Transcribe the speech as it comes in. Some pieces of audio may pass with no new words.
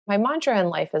My mantra in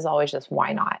life is always just,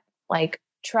 why not? Like,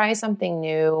 try something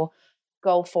new,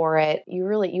 go for it.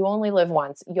 You only live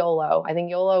once. YOLO. I think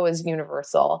YOLO is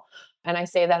universal. And I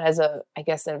say that as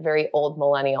a very old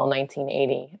millennial,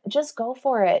 1980. Just go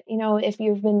for it. If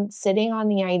you've been sitting on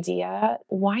the idea,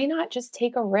 why not just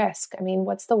take a risk? I mean,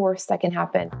 what's the worst that can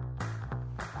happen?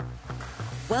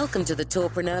 Welcome to the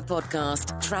Tourpreneur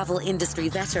podcast. Travel industry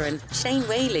veteran Shane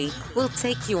Whaley will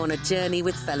take you on a journey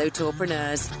with fellow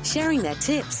tourpreneurs, sharing their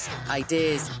tips,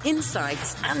 ideas,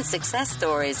 insights, and success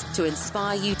stories to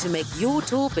inspire you to make your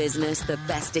tour business the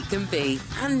best it can be.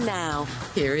 And now,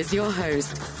 here is your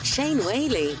host, Shane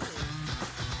Whaley.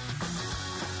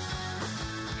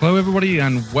 Hello, everybody,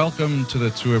 and welcome to the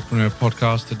Tourpreneur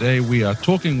podcast. Today, we are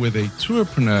talking with a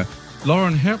tourpreneur,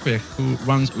 Lauren Herpich, who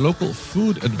runs Local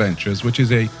Food Adventures, which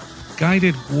is a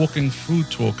guided walking food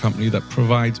tour company that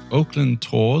provides Oakland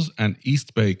tours and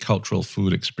East Bay cultural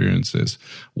food experiences.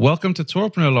 Welcome to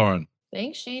Tourpreneur, Lauren.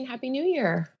 Thanks, Shane. Happy New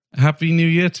Year. Happy New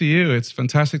Year to you. It's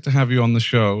fantastic to have you on the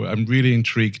show. I'm really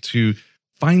intrigued to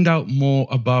find out more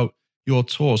about your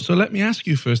tours. So let me ask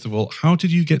you, first of all, how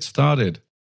did you get started?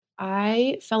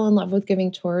 I fell in love with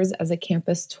giving tours as a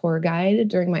campus tour guide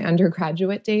during my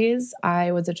undergraduate days.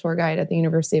 I was a tour guide at the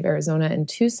University of Arizona in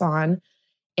Tucson,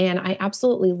 and I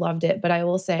absolutely loved it. But I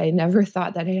will say I never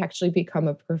thought that I'd actually become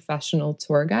a professional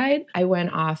tour guide. I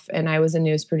went off and I was a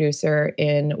news producer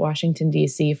in Washington,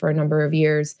 D.C. for a number of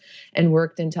years and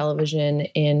worked in television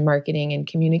in marketing and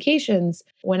communications.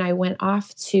 When I went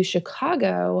off to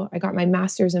Chicago, I got my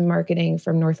master's in marketing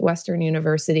from Northwestern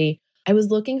University. I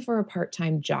was looking for a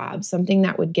part-time job, something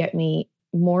that would get me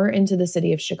more into the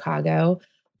city of Chicago,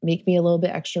 make me a little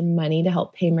bit extra money to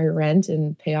help pay my rent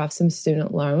and pay off some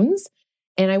student loans.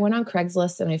 And I went on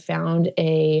Craigslist and I found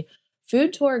a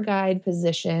food tour guide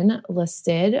position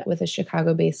listed with a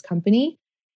Chicago-based company.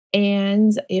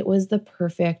 And it was the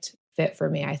perfect fit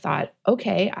for me. I thought,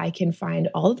 okay, I can find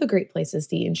all of the great places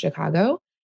to eat in Chicago,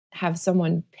 have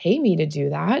someone pay me to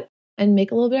do that, and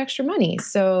make a little bit extra money.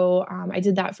 So I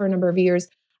did that for a number of years.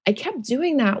 I kept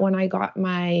doing that when I got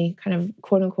my kind of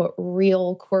quote unquote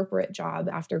real corporate job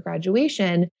after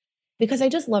graduation, because I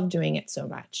just loved doing it so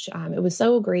much. It was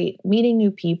so great meeting new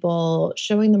people,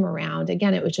 showing them around.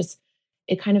 Again,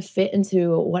 it kind of fit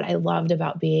into what I loved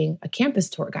about being a campus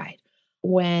tour guide.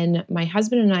 When my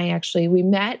husband and I we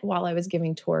met while I was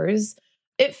giving tours.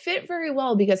 It fit very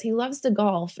well because he loves to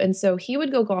golf. And so he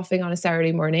would go golfing on a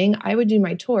Saturday morning. I would do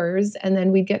my tours, and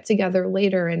then we'd get together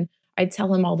later and I'd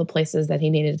tell him all the places that he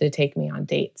needed to take me on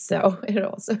dates. So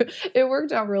it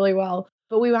worked out really well.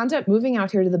 But we wound up moving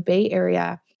out here to the Bay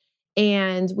Area,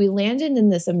 and we landed in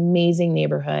this amazing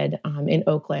neighborhood in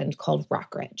Oakland called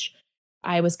Rockridge.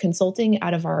 I was consulting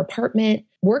out of our apartment,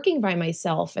 working by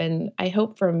myself. And I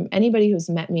hope from anybody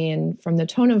who's met me and from the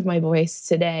tone of my voice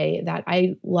today that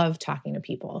I love talking to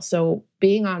people. So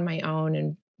being on my own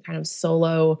and kind of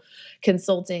solo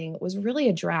consulting was really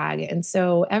a drag. And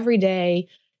so every day,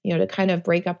 to kind of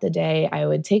break up the day, I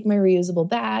would take my reusable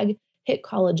bag, hit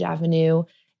College Avenue,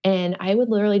 and I would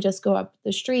literally just go up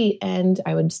the street and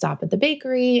I would stop at the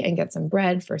bakery and get some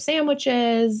bread for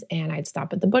sandwiches. And I'd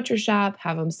stop at the butcher shop,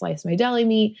 have them slice my deli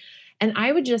meat. And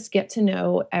I would just get to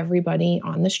know everybody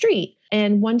on the street.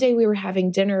 And one day we were having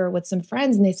dinner with some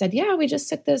friends and they said, yeah, we just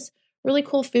took this really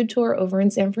cool food tour over in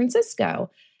San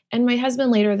Francisco. And my husband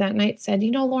later that night said,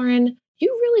 Lauren, you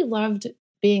really loved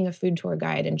being a food tour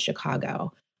guide in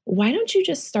Chicago. Why don't you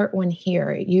just start one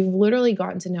here? You've literally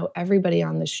gotten to know everybody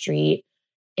on the street.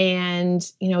 And,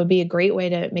 it'd be a great way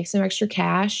to make some extra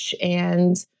cash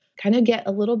and kind of get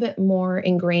a little bit more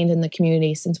ingrained in the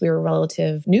community since we were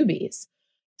relative newbies.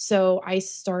 So I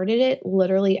started it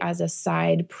literally as a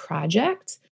side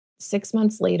project. 6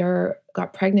 months later,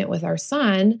 got pregnant with our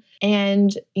son.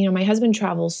 And, my husband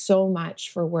travels so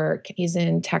much for work. He's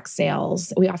in tech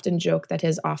sales. We often joke that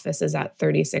his office is at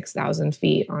 36,000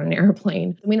 feet on an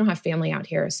airplane. We don't have family out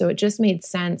here. So it just made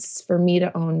sense for me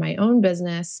to own my own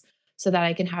business so that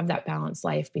I can have that balanced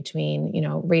life between,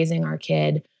 raising our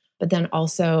kid, but then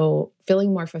also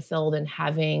feeling more fulfilled and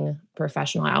having a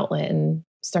professional outlet and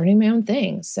starting my own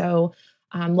thing. So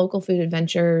Local Food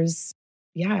Adventures,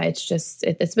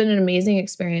 it's been an amazing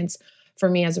experience for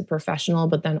me as a professional,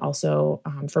 but then also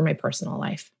for my personal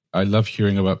life. I love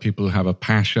hearing about people who have a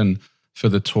passion for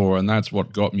the tour. And that's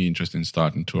what got me interested in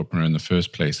starting Tourpreneur in the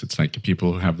first place. It's like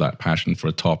people who have that passion for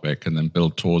a topic and then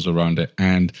build tours around it.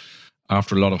 And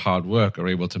after a lot of hard work, are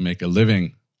able to make a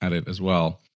living at it as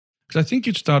well. Because I think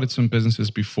you'd started some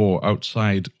businesses before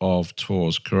outside of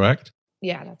tours, correct?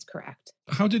 Yeah, that's correct.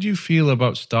 How did you feel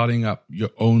about starting up your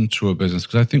own tour business?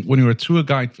 Because I think when you're a tour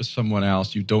guide for someone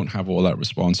else, you don't have all that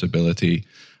responsibility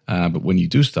But when you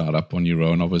do start up on your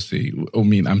own, obviously,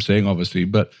 I'm saying obviously,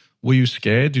 but were you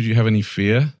scared? Did you have any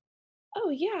fear? Oh,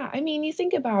 yeah. I mean, you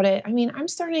think about it. I mean, I'm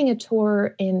starting a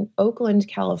tour in Oakland,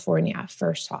 California,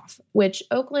 first off, which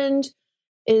Oakland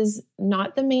is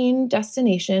not the main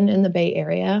destination in the Bay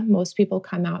Area. Most people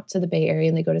come out to the Bay Area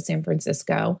and they go to San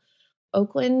Francisco.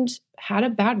 Oakland had a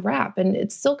bad rap, and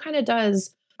it still kind of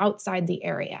does outside the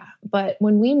area. But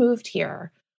when we moved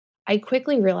here, I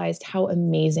quickly realized how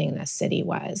amazing this city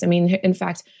was. I mean, in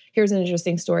fact, here's an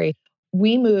interesting story.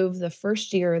 We moved the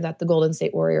first year that the Golden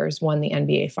State Warriors won the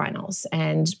NBA Finals.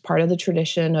 And part of the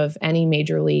tradition of any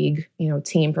major league,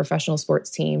 team, professional sports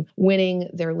team winning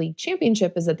their league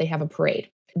championship is that they have a parade.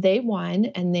 They won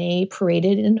and they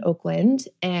paraded in Oakland,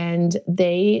 and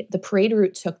the parade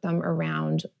route took them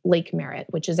around Lake Merritt,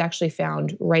 which is actually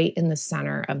found right in the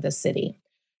center of the city.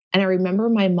 And I remember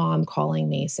my mom calling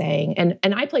me saying, and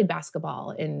I played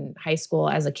basketball in high school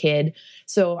as a kid.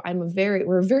 So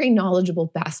we're a very knowledgeable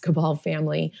basketball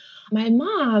family. My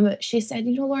mom, she said,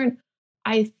 Lauren,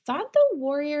 I thought the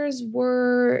Warriors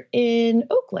were in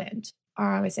Oakland.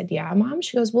 I said, yeah, Mom.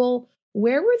 She goes, well,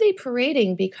 where were they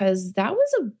parading? Because that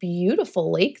was a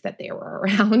beautiful lake that they were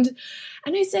around.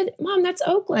 And I said, Mom, that's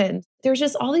Oakland. There's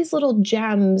just all these little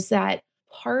gems that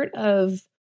part of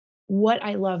what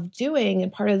I love doing,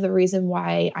 and part of the reason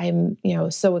why I'm,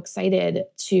 so excited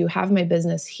to have my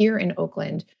business here in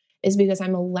Oakland is because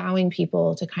I'm allowing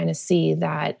people to kind of see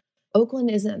that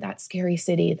Oakland isn't that scary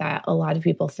city that a lot of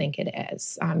people think it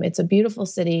is. It's a beautiful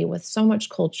city with so much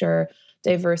culture,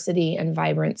 diversity, and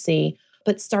vibrancy.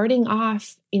 But starting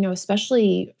off,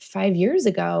 especially 5 years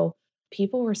ago,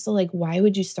 people were still like, why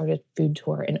would you start a food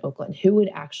tour in Oakland? Who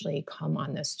would actually come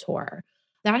on this tour?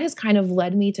 That has kind of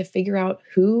led me to figure out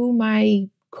who my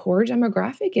core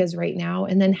demographic is right now,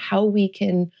 and then how we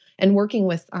can, and working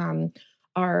with our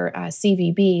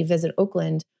CVB, Visit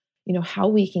Oakland, how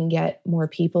we can get more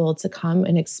people to come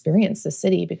and experience the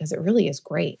city, because it really is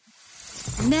great.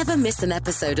 Never miss an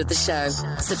episode of the show.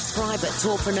 Subscribe at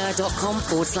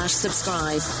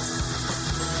tourpreneur.com/subscribe.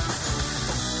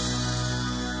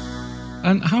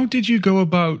 And how did you go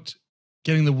about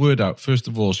getting the word out, first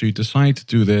of all? So you decide to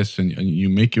do this and you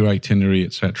make your itinerary,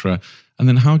 etc. And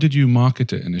then how did you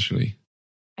market it initially?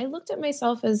 I looked at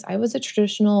myself as I was a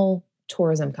traditional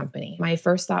tourism company. My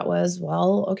first thought was,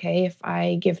 well, okay, if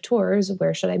I give tours,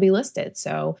 where should I be listed?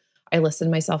 So I listed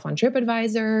myself on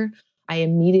TripAdvisor. I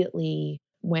immediately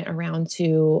went around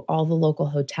to all the local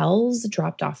hotels,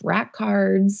 dropped off rack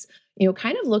cards,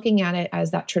 kind of looking at it as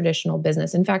that traditional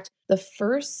business. In fact, the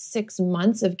first 6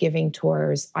 months of giving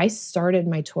tours, I started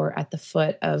my tour at the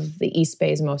foot of the East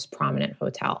Bay's most prominent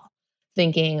hotel,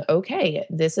 thinking, okay,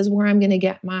 this is where I'm going to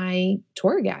get my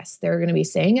tour guests. They're going to be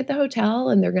staying at the hotel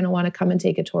and they're going to want to come and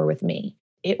take a tour with me.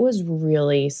 It was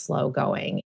really slow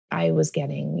going. I was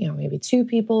getting, maybe 2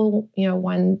 people,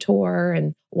 one tour,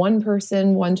 and 1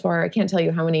 person, 1 tour. I can't tell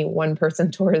you how many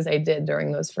 1-person tours I did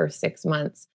during those first 6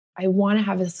 months. I want to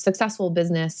have a successful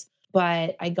business,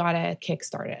 but I got to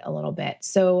kickstart it a little bit.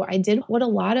 So I did what a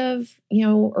lot of,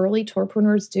 early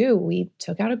tourpreneurs do. We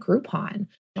took out a Groupon.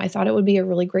 I thought it would be a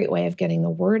really great way of getting the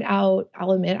word out.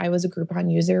 I'll admit I was a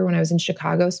Groupon user when I was in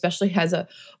Chicago, especially as a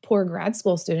poor grad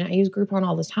school student. I used Groupon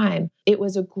all the time. It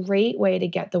was a great way to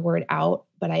get the word out,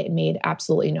 but I made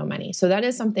absolutely no money. So that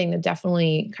is something to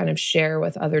definitely kind of share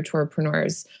with other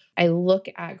tourpreneurs. I look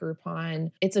at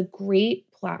Groupon. It's a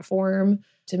great platform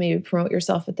to maybe promote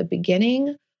yourself at the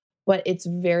beginning, but it's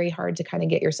very hard to kind of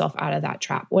get yourself out of that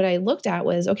trap. What I looked at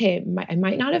was, okay, I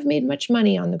might not have made much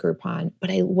money on the Groupon,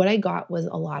 but what I got was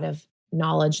a lot of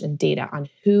knowledge and data on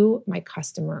who my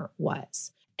customer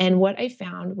was. And what I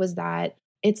found was that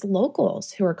it's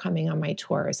locals who are coming on my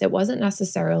tours. It wasn't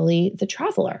necessarily the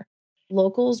traveler.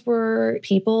 Locals were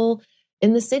people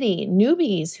in the city,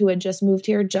 newbies who had just moved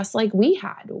here, just like we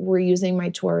had, were using my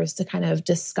tours to kind of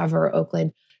discover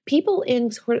Oakland. People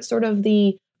in sort of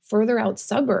the further out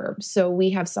suburbs. So we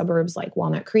have suburbs like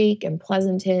Walnut Creek and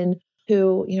Pleasanton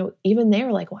who, even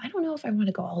they're like, well, I don't know if I want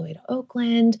to go all the way to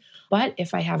Oakland, but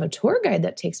if I have a tour guide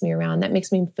that takes me around, that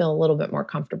makes me feel a little bit more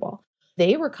comfortable.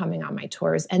 They were coming on my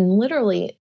tours, and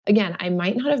literally, again, I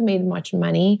might not have made much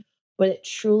money, but it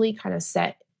truly kind of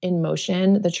set in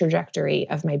motion the trajectory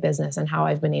of my business and how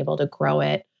I've been able to grow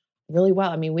it really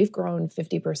well. I mean, we've grown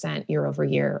 50% year over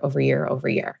year, over year, over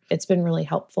year. It's been really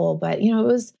helpful, but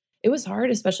it was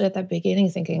hard, especially at that beginning,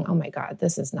 thinking, oh my God,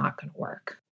 this is not going to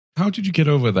work. How did you get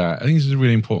over that? I think this is a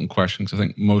really important question, because I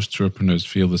think most entrepreneurs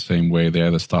feel the same way. They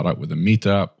either start out with a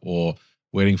meetup or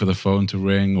waiting for the phone to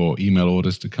ring or email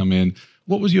orders to come in.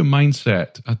 What was your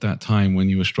mindset at that time when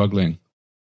you were struggling?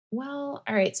 Well,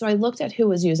 all right. So I looked at who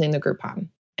was using the Groupon.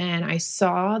 And I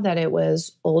saw that it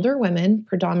was older women,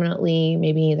 predominantly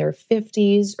maybe their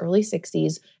 50s, early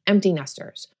 60s, empty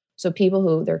nesters. So people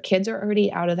who their kids are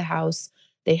already out of the house,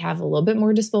 they have a little bit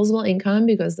more disposable income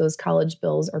because those college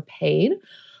bills are paid.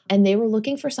 And they were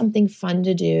looking for something fun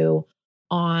to do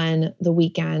on the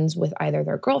weekends with either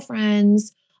their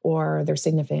girlfriends or their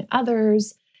significant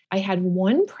others. I had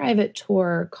one private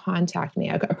tour contact me,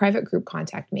 a private group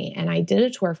contact me, and I did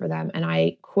a tour for them. And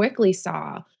I quickly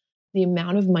saw the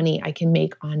amount of money I can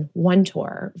make on one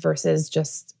tour versus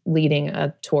just leading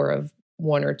a tour of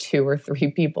one or two or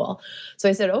three people. So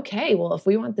I said, okay, well, if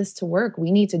we want this to work,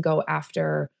 we need to go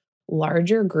after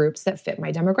larger groups that fit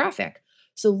my demographic.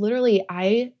 So literally,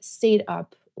 I stayed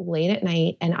up late at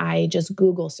night and I just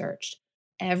Google searched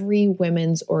every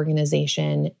women's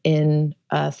organization in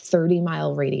a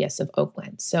 30-mile radius of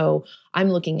Oakland. So I'm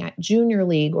looking at junior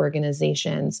league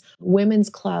organizations, women's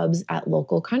clubs at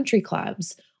local country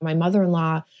clubs. My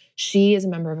mother-in-law, she is a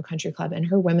member of a country club and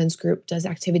her women's group does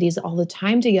activities all the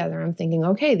time together. I'm thinking,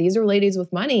 okay, these are ladies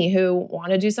with money who want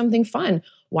to do something fun.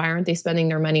 Why aren't they spending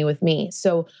their money with me?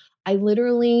 So I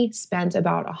literally spent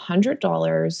about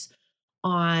 $100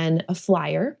 on a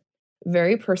flyer,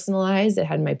 very personalized. It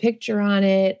had my picture on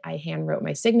it. I hand wrote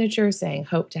my signature saying,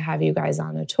 hope to have you guys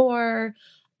on a tour.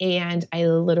 And I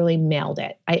literally mailed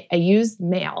it. I used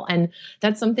mail. And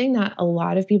that's something that a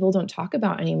lot of people don't talk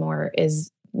about anymore is,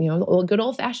 good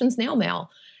old fashioned snail mail.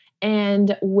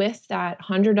 And with that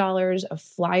 $100 of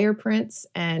flyer prints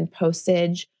and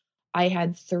postage, I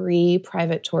had 3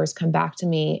 private tours come back to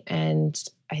me. And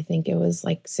I think it was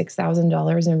like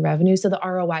 $6,000 in revenue. So the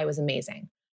ROI was amazing.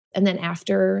 And then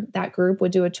after that group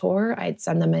would do a tour, I'd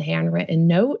send them a handwritten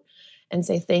note and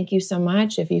say, thank you so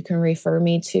much. If you can refer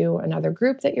me to another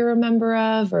group that you're a member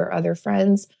of or other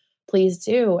friends, please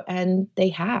do. And they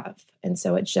have. And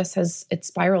so it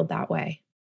spiraled that way.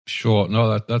 Sure.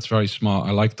 No, that's very smart.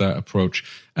 I like that approach.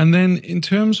 And then in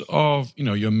terms of,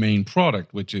 your main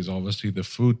product, which is obviously the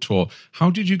food tour, how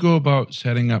did you go about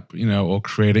setting up, or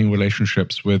creating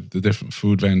relationships with the different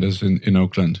food vendors in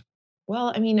Oakland?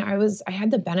 Well, I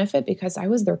had the benefit because I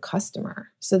was their customer.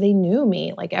 So they knew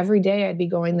me. Like every day I'd be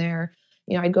going there.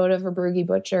 I'd go to Verbrugge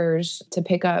Butchers to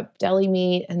pick up deli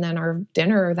meat and then our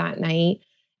dinner that night.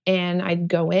 And I'd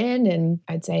go in and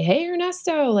I'd say, hey,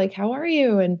 Ernesto, like, how are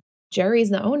you? And Jerry's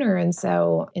the owner. And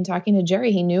so in talking to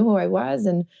Jerry, he knew who I was.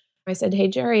 And I said, hey,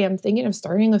 Jerry, I'm thinking of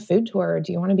starting a food tour.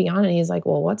 Do you want to be on? And he's like,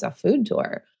 well, what's a food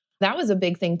tour? That was a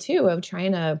big thing too, of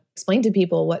trying to explain to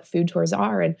people what food tours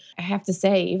are. And I have to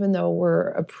say, even though we're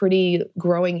a pretty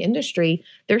growing industry,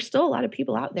 there's still a lot of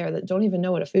people out there that don't even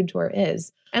know what a food tour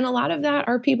is. And a lot of that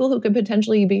are people who could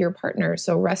potentially be your partners.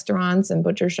 So restaurants and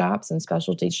butcher shops and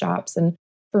specialty shops. And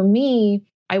for me,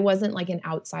 I wasn't like an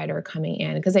outsider coming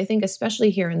in because I think especially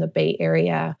here in the Bay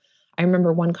Area, I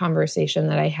remember one conversation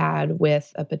that I had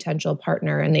with a potential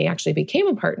partner, and they actually became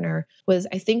a partner, was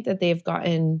I think that they've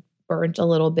gotten burnt a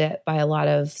little bit by a lot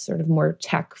of sort of more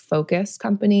tech-focused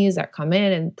companies that come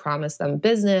in and promise them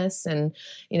business and,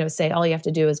 say all you have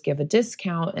to do is give a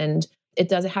discount. And it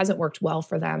hasn't worked well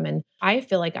for them. And I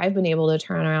feel like I've been able to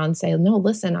turn around and say, no,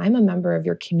 listen, I'm a member of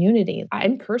your community.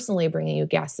 I'm personally bringing you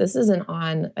guests. This isn't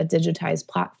on a digitized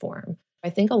platform. I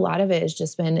think a lot of it has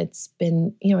just been,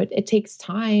 it takes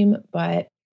time, but,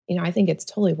 I think it's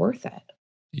totally worth it.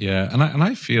 Yeah. And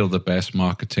I feel the best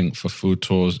marketing for food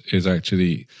tours is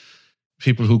actually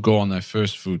people who go on their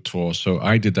first food tour. So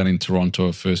I did that in Toronto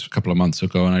a couple of months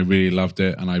ago, and I really loved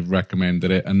it and I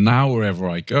recommended it. And now wherever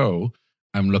I go,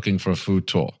 I'm looking for a food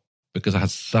tour because I had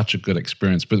such a good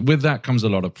experience. But with that comes a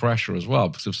lot of pressure as well,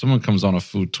 because if someone comes on a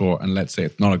food tour and let's say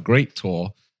it's not a great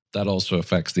tour, that also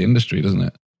affects the industry, doesn't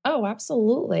it? Oh,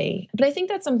 absolutely. But I think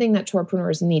that's something that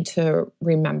tourpreneurs need to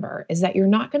remember is that you're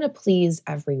not going to please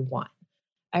everyone.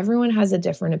 Everyone has a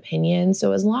different opinion.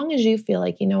 So as long as you feel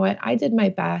like, you know what, I did my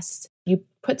best, you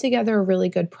put together a really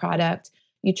good product,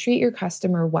 you treat your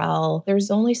customer well,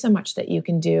 there's only so much that you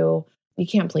can do. You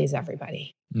can't please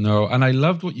everybody. No, and I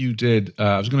loved what you did.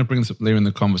 I was going to bring this up later in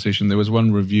the conversation. There was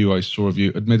one review I saw of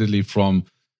you, admittedly from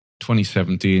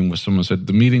 2017, where someone said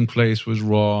the meeting place was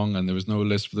wrong and there was no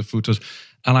list for the food tours.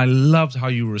 And I loved how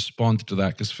you responded to that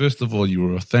because first of all, you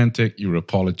were authentic, you were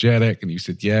apologetic, and you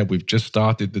said, yeah, we've just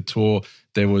started the tour.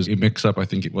 There was a mix-up, I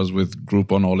think it was with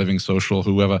Groupon or Living Social,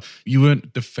 whoever. You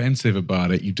weren't defensive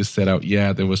about it. You just said out,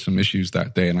 yeah, there were some issues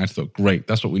that day. And I thought, great,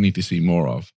 that's what we need to see more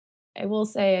of. I will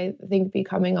say, I think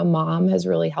becoming a mom has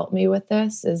really helped me with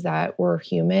this, is that we're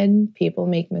human, people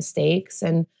make mistakes.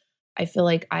 And I feel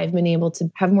like I've been able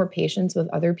to have more patience with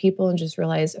other people and just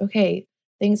realize, okay,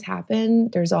 things happen.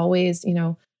 There's always,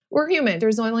 we're human.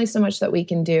 There's only so much that we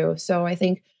can do. So I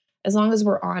think as long as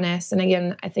we're honest. And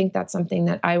again, I think that's something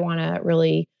that I want to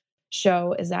really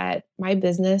show is that my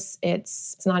business,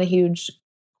 it's not a huge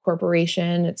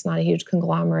corporation. It's not a huge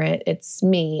conglomerate. It's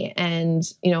me and,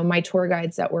 my tour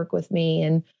guides that work with me.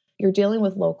 And you're dealing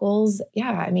with locals.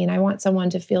 Yeah. I mean, I want someone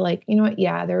to feel like, you know what?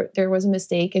 Yeah, there was a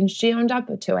mistake and she owned up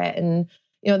to it. And,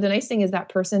 the nice thing is that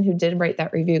person who did write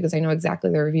that review, because I know exactly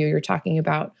the review you're talking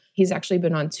about, he's actually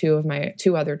been on two of my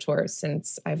two other tours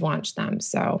since I've launched them.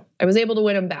 So I was able to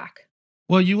win him back.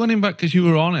 Well, you won him back because you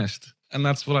were honest. And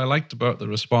that's what I liked about the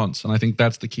response. And I think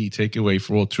that's the key takeaway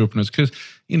for all tourpreneurs. Because,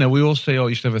 we all say,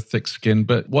 you should have a thick skin.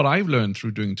 But what I've learned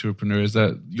through doing Tourpreneur is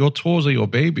that your tours are your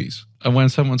babies. And when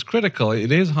someone's critical,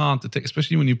 it is hard to take,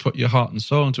 especially when you put your heart and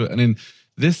soul into it. And in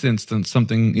this instance,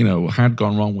 something, had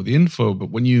gone wrong with the info.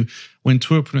 But when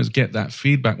tourpreneurs get that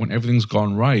feedback, when everything's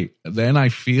gone right, then I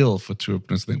feel for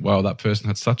tourpreneurs, think, wow, that person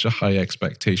had such a high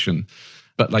expectation.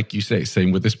 But like you say,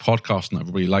 same with this podcast, not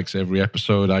everybody likes every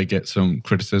episode. I get some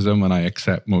criticism and I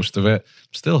accept most of it.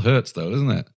 Still hurts though, doesn't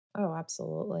it? Oh,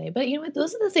 absolutely. But you know what?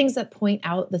 Those are the things that point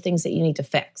out the things that you need to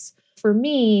fix. For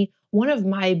me, one of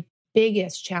my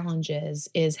biggest challenges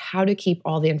is how to keep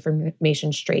all the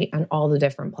information straight on all the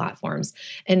different platforms.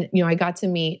 And, I got to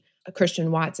meet Christian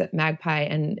Watts at Magpie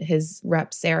and his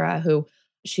rep, Sarah, who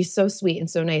she's so sweet and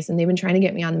so nice. And they've been trying to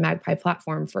get me on the Magpie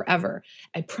platform forever.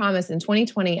 I promise in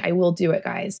 2020, I will do it,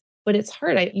 guys. But it's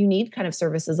hard. You need kind of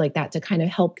services like that to kind of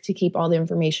help to keep all the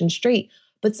information straight.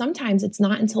 But sometimes it's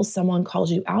not until someone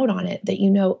calls you out on it that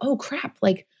oh crap,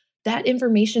 like that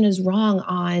information is wrong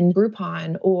on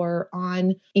Groupon or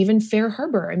on even Fair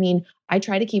Harbor. I mean, I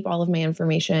try to keep all of my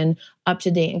information up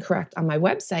to date and correct on my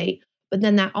website. But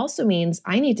then that also means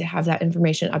I need to have that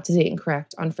information up to date and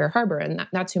correct on Fair Harbor. And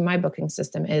that's who my booking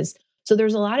system is. So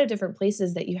there's a lot of different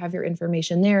places that you have your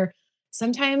information there.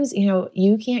 Sometimes,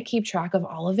 you can't keep track of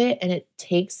all of it. And it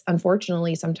takes,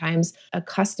 unfortunately, sometimes a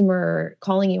customer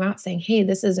calling you out saying, hey,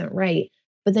 this isn't right.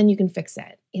 But then you can fix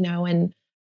it, and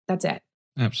that's it.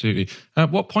 Absolutely.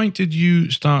 At what point did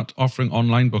you start offering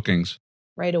online bookings?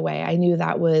 Right away. I knew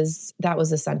that was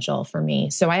essential for me.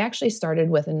 So I actually started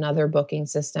with another booking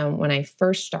system when I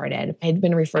first started. I'd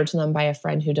been referred to them by a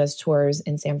friend who does tours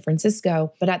in San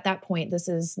Francisco. But at that point, this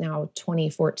is now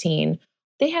 2014,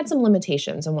 they had some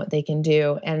limitations on what they can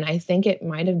do. And I think it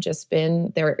might have just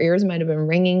been, their ears might have been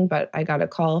ringing, but I got a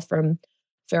call from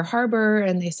Fair Harbor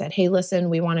and they said, hey, listen,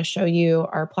 we want to show you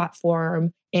our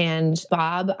platform. And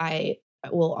Bob, I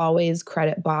will always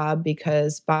credit Bob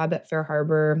because Bob at Fair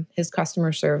Harbor, his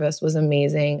customer service was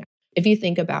amazing. If you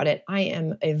think about it, I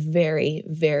am a very,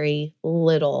 very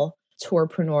little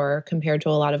tourpreneur compared to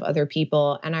a lot of other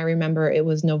people. And I remember it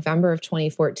was November of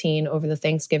 2014 over the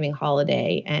Thanksgiving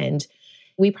holiday. And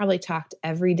we probably talked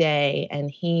every day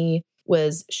and he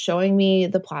was showing me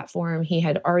the platform. He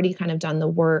had already kind of done the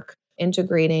work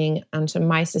integrating onto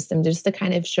my system just to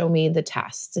kind of show me the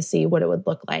test to see what it would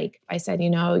look like. I said,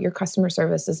 your customer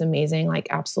service is amazing. Like,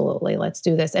 absolutely, let's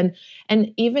do this. And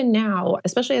even now,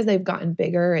 especially as they've gotten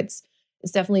bigger, it's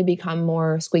definitely become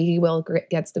more squeaky wheel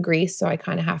gets the grease. So I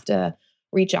kind of have to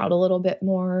reach out a little bit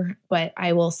more. But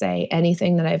I will say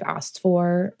anything that I've asked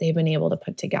for, they've been able to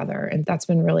put together. And that's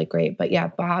been really great. But yeah,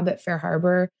 Bob at Fair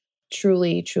Harbor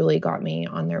truly, truly got me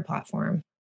on their platform.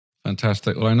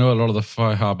 Fantastic. Well, I know a lot of the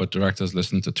Fair Harbor directors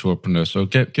listen to Tourpreneur, so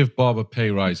give Bob a pay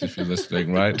rise if you're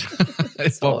listening, right?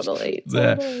 Totally.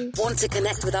 Want to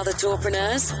connect with other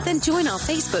tourpreneurs? Then join our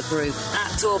Facebook group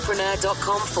at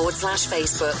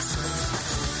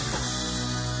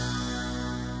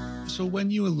tourpreneur.com/Facebook. So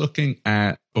when you were looking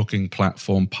at booking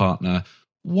platform partner,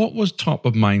 what was top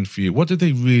of mind for you? What did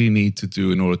they really need to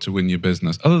do in order to win your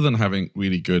business? Other than having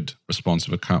really good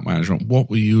responsive account management,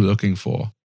 what were you looking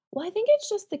for? Well, I think it's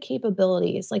just the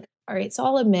capabilities. Like, all right, so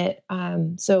I'll admit,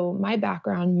 so my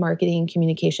background, marketing,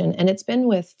 communication, and it's been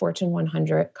with Fortune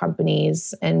 100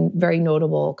 companies and very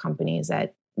notable companies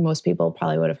that most people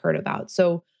probably would have heard about.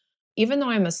 So even though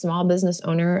I'm a small business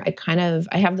owner, I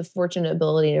have the fortunate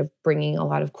ability of bringing a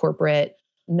lot of corporate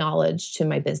knowledge to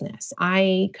my business.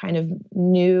 I kind of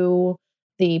knew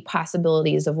the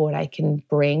possibilities of what I can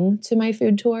bring to my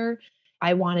food tour.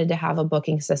 I wanted to have a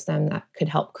booking system that could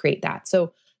help create that.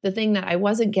 So the thing that I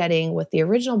wasn't getting with the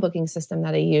original booking system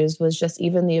that I used was just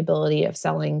even the ability of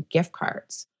selling gift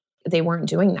cards. They weren't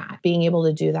doing that. Being able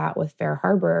to do that with Fair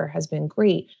Harbor has been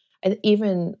great.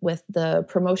 Even with the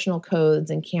promotional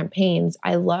codes and campaigns,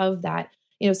 I love that,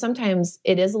 sometimes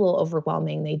it is a little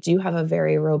overwhelming. They do have a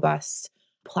very robust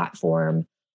platform,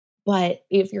 but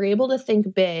if you're able to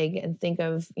think big and think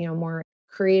of, more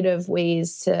creative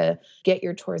ways to get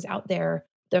your tours out there,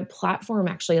 the platform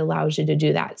actually allows you to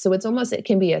do that. So it's almost, it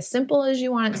can be as simple as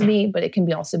you want it to be, but it can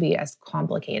be also be as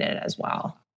complicated as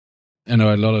well. I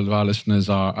know a lot of our listeners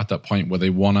are at that point where they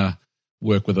want to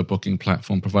work with a booking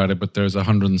platform provider, but there's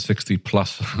 160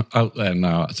 plus out there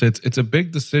now. So it's a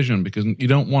big decision because you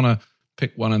don't want to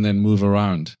pick one and then move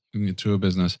around in your tour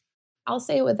business. I'll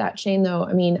say with that, Shane, though,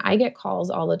 I mean, I get calls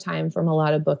all the time from a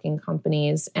lot of booking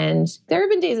companies. And there have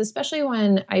been days, especially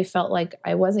when I felt like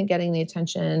I wasn't getting the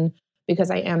attention because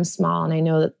I am small. And I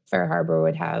know that Fair Harbor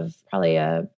would have probably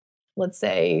let's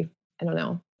say, I don't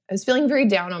know, I was feeling very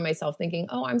down on myself thinking,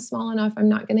 oh, I'm small enough. I'm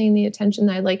not getting the attention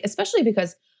that I like, especially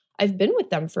because I've been with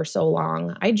them for so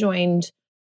long. I joined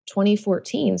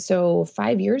 2014, so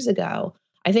 5 years ago.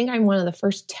 I think I'm one of the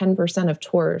first 10% of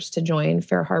tours to join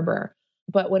Fair Harbor.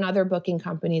 But when other booking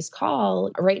companies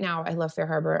call, right now, I love Fair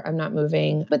Harbor. I'm not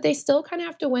moving, but they still kind of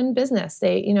have to win business.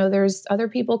 There's other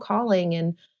people calling.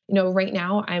 And, right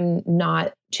now I'm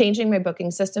not changing my booking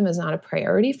system is not a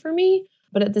priority for me.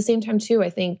 But at the same time, too, I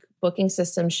think booking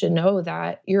systems should know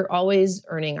that you're always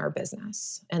earning our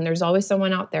business. And there's always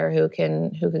someone out there who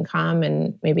can come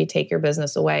and maybe take your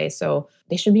business away. So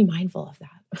they should be mindful of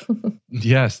that.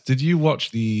 Yes. Did you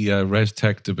watch the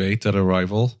ResTech debate at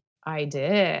Arrival? I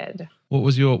did. What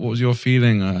was your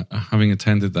feeling having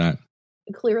attended that?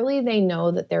 Clearly, they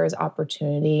know that there is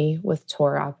opportunity with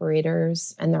tour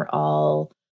operators, and they're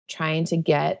all trying to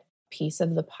get a piece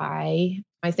of the pie.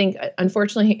 I think,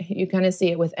 unfortunately, you kind of see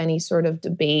it with any sort of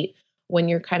debate. When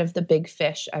you're kind of the big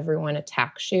fish, everyone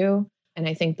attacks you. And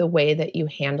I think the way that you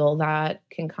handle that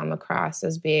can come across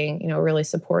as being, really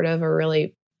supportive or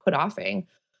really put offing.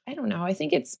 I don't know. I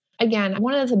think it's, again,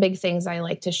 one of the big things I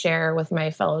like to share with my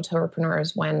fellow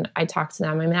tourpreneurs when I talk to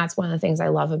them. I mean, that's one of the things I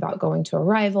love about going to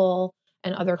Arrival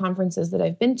and other conferences that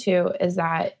I've been to is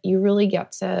that you really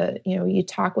get to, you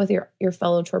talk with your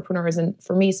fellow tourpreneurs. And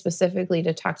for me specifically,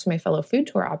 to talk to my fellow food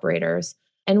tour operators.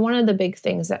 And one of the big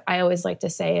things that I always like to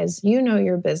say is,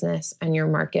 your business and your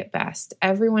market best.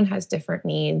 Everyone has different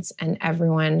needs and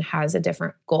everyone has a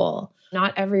different goal.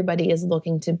 Not everybody is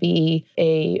looking to be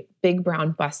a big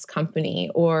brown bus company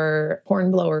or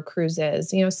hornblower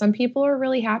cruises. Some people are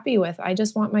really happy with, I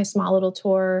just want my small little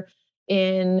tour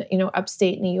in,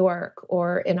 upstate New York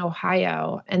or in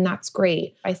Ohio. And that's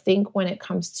great. I think when it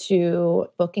comes to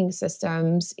booking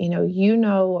systems,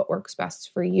 what works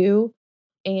best for you.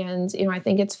 And, I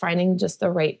think it's finding just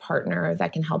the right partner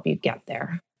that can help you get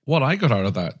there. What I got out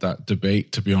of that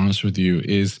debate, to be honest with you,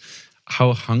 is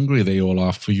how hungry they all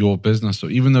are for your business. So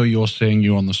even though you're saying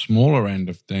you're on the smaller end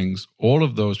of things, all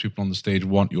of those people on the stage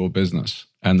want your business.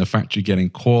 And the fact you're getting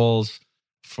calls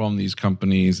from these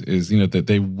companies is, that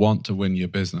they want to win your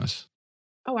business.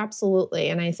 Oh, absolutely.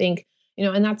 And I think,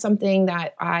 and that's something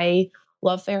that I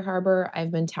love Fair Harbor.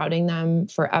 I've been touting them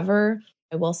forever.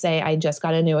 I will say I just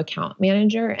got a new account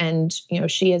manager and,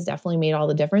 she has definitely made all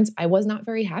the difference. I was not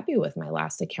very happy with my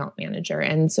last account manager.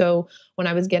 And so when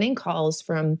I was getting calls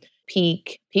from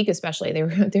Peak especially, they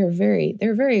were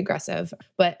very aggressive,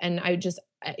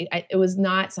 it was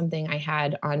not something I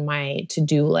had on my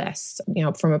to-do list,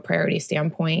 from a priority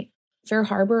standpoint. Fair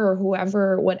Harbor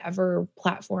or whatever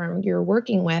platform you're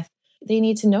working with, they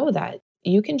need to know that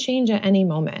you can change at any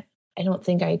moment. I don't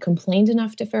think I complained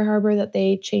enough to Fair Harbor that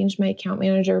they changed my account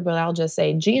manager, but I'll just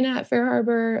say, Gina at Fair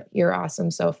Harbor, you're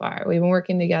awesome so far. We've been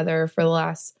working together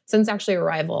since actually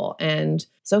Arrival, and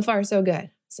so far so good.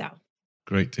 So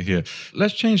great to hear.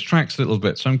 Let's change tracks a little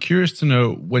bit. So I'm curious to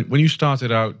know, when you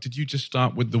started out, did you just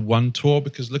start with the one tour?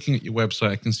 Because looking at your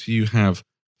website, I can see you have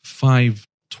 5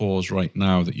 tours right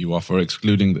now that you offer,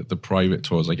 excluding the private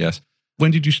tours, I guess.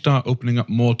 When did you start opening up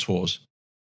more tours?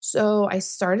 So I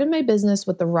started my business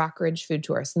with the Rockridge Food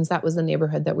Tour, since that was the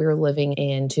neighborhood that we were living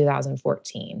in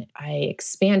 2014. I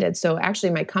expanded. So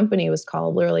actually my company was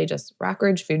called literally just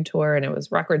Rockridge Food Tour, and it was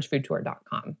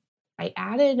rockridgefoodtour.com. I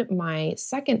added my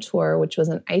second tour, which was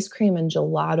an ice cream and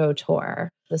gelato tour,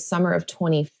 the summer of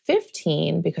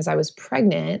 2015, because I was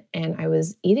pregnant and I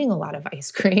was eating a lot of ice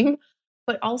cream.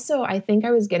 But also I think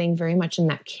I was getting very much in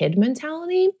that kid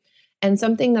mentality. And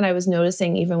something that I was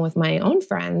noticing even with my own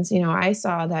friends, I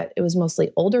saw that it was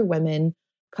mostly older women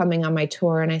coming on my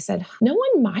tour. And I said, no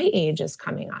one my age is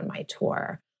coming on my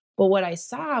tour. But what I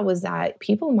saw was that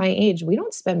people my age, we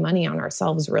don't spend money on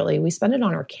ourselves, really. We spend it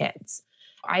on our kids.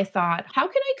 I thought, how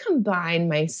can I combine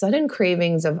my sudden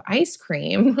cravings of ice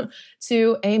cream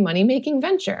to a money-making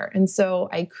venture? And so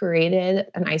I created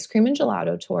an ice cream and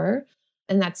gelato tour,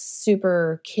 and that's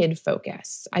super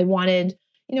kid-focused. I wanted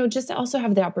just to also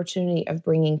have the opportunity of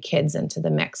bringing kids into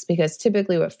the mix, because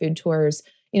typically with food tours,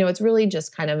 it's really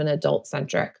just kind of an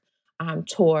adult-centric.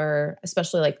 tour,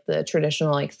 especially like the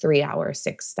traditional like 3-hour,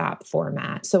 6-stop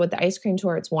format. So with the ice cream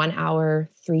tour, it's 1 hour,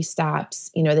 3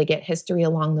 stops. They get history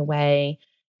along the way,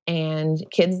 and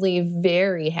kids leave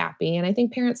very happy. And I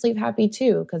think parents leave happy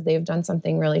too, because they've done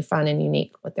something really fun and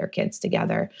unique with their kids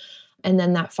together. And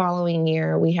then that following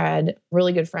year, we had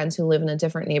really good friends who live in a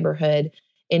different neighborhood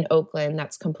in Oakland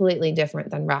that's completely different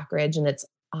than Rockridge. And it's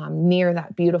near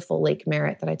that beautiful Lake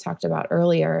Merritt that I talked about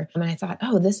earlier. And I thought,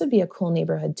 oh, this would be a cool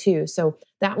neighborhood too. So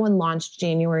that one launched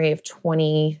January of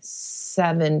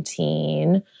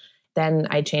 2017. Then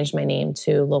I changed my name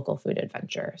to Local Food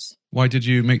Adventures. Why did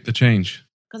you make the change?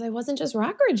 Because I wasn't just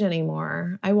Rockridge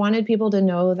anymore. I wanted people to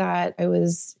know that I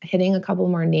was hitting a couple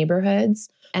more neighborhoods.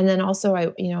 And then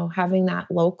also having that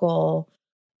local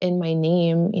in my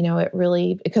name, it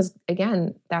really, because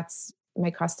again, that's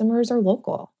my customers are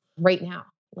local right now.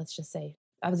 Let's just say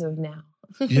as of now.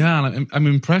 Yeah. And I'm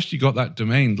impressed you got that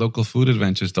domain,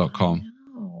 localfoodadventures.com.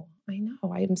 I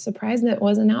know. I'm surprised that it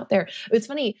wasn't out there. It's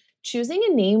funny. Choosing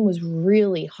a name was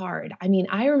really hard. I mean,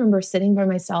 I remember sitting by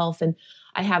myself, and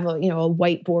I have a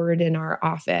whiteboard in our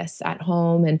office at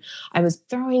home, and I was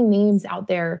throwing names out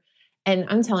there. And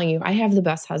I'm telling you, I have the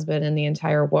best husband in the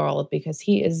entire world, because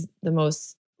he is the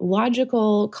most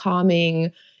logical,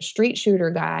 calming, straight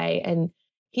shooter guy. And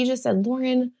he just said,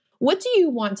 Lauren, what do you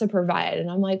want to provide?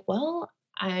 And I'm like, well,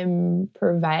 I'm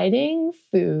providing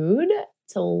food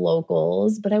to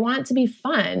locals, but I want it to be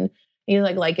fun. He's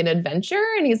like an adventure.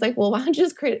 And he's like, well, why don't you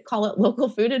just call it Local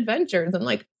Food Adventures? I'm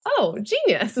like, oh,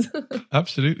 genius.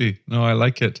 Absolutely. No, I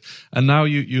like it. And now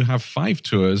you have 5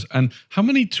 tours. And how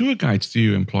many tour guides do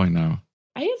you employ now?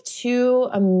 I have 2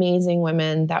 amazing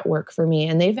women that work for me,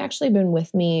 and they've actually been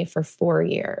with me for 4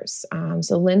 years.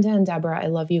 So Linda and Deborah, I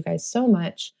love you guys so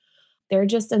much. They're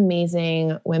just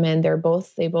amazing women.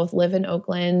 They both live in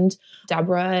Oakland.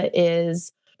 Deborah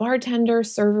is bartender,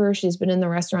 server. She's been in the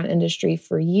restaurant industry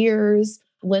for years.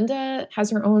 Linda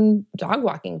has her own dog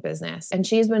walking business, and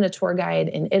she's been a tour guide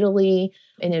in Italy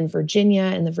and in Virginia,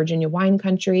 in the Virginia wine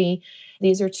country.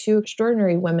 These are 2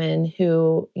 extraordinary women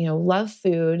who, love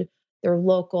food. They're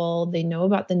local. They know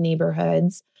about the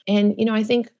neighborhoods. And, I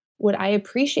think what I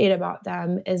appreciate about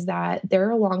them is that they're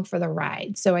along for the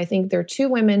ride. So I think they're 2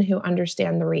 women who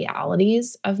understand the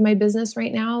realities of my business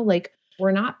right now. Like,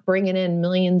 we're not bringing in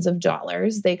millions of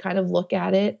dollars. They kind of look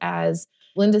at it as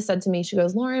Linda said to me, she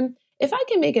goes, Lauren, if I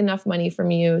can make enough money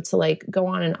from you to go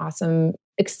on an awesome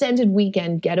extended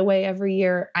weekend getaway every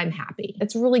year, I'm happy.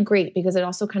 It's really great, because it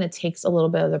also kind of takes a little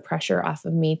bit of the pressure off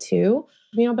of me too,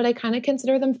 but I kind of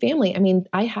consider them family. I mean,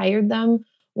 I hired them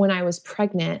when I was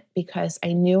pregnant because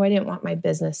I knew I didn't want my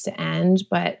business to end.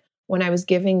 But when I was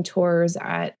giving tours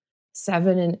at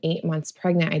 7 and 8 months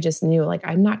pregnant, I just knew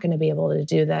I'm not going to be able to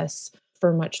do this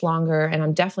for much longer. And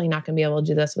I'm definitely not going to be able to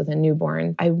do this with a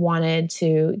newborn. I wanted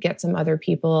to get some other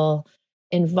people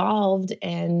involved.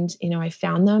 And, I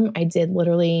found them. I did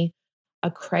literally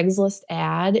a Craigslist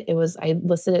ad. I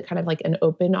listed it kind of like an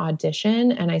open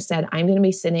audition. And I said, I'm going to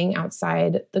be sitting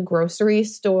outside the grocery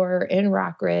store in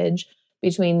Rockridge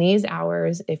between these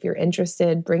hours. If you're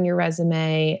interested, bring your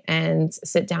resume and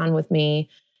sit down with me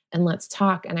and let's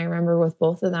talk. And I remember with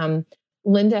both of them,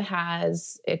 Linda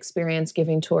has experience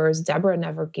giving tours. Deborah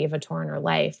never gave a tour in her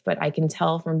life, but I can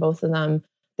tell from both of them,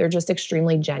 they're just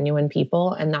extremely genuine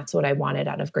people. And that's what I wanted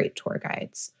out of great tour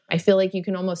guides. I feel like you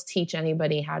can almost teach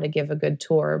anybody how to give a good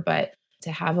tour, but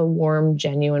to have a warm,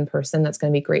 genuine person that's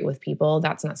going to be great with people,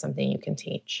 that's not something you can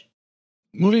teach.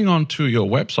 Moving on to your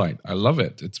website, I love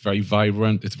it. It's very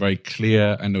vibrant. It's very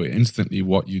clear. I know instantly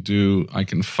what you do. I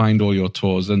can find all your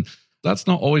tours. And that's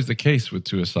not always the case with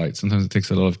tour sites. Sometimes it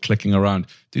takes a lot of clicking around.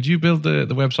 Did you build the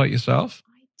website yourself?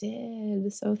 I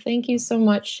did. So thank you so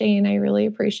much, Shane. I really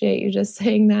appreciate you just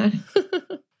saying that.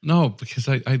 No, because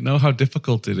I know how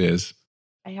difficult it is.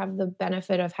 I have the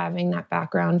benefit of having that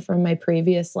background from my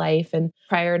previous life. And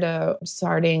prior to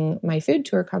starting my food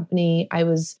tour company, I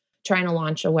was trying to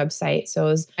launch a website.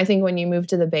 So I think when you move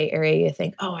to the Bay Area, you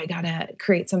think, oh, I got to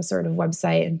create some sort of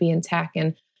website and be in tech.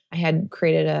 And I had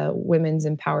created a women's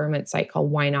empowerment site called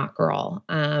Why Not Girl.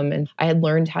 And I had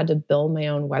learned how to build my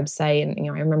own website. And,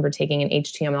 I remember taking an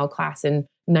HTML class in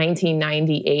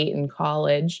 1998 in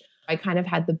college. I kind of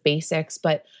had the basics,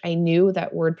 but I knew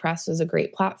that WordPress was a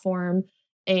great platform.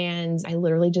 And I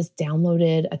literally just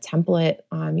downloaded a template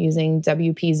using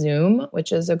WP Zoom,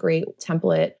 which is a great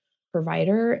template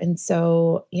provider. And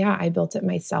so, yeah, I built it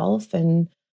myself. And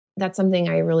that's something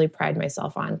I really pride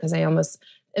myself on, because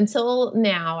until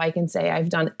now, I can say I've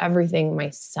done everything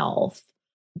myself.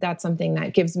 That's something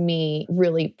that gives me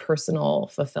really personal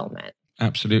fulfillment.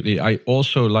 Absolutely. I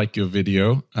also like your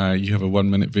video. You have a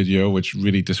 1-minute video which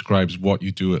really describes what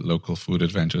you do at Local Food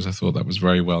Adventures. I thought that was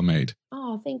very well made.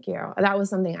 Oh, thank you. That was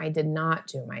something I did not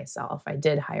do myself. I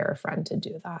did hire a friend to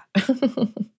do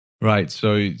that. Right.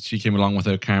 So she came along with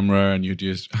her camera and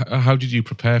how did you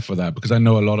prepare for that? Because I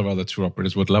know a lot of other tour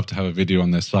operators would love to have a video on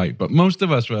their site, but most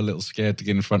of us were a little scared to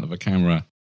get in front of a camera.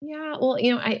 Yeah, well,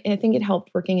 I think it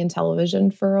helped working in television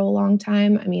for a long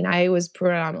time. I mean, I was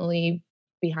predominantly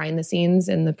behind the scenes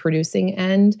in the producing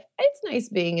end. It's nice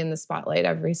being in the spotlight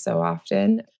every so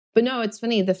often. But no, it's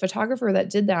funny. The photographer that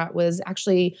did that was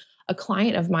actually a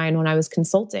client of mine when I was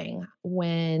consulting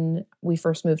when we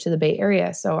first moved to the Bay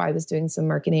Area. So I was doing some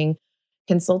marketing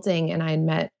consulting and I had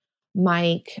met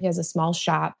Mike. He has a small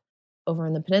shop over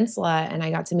in the peninsula and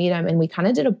I got to meet him and we kind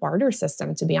of did a barter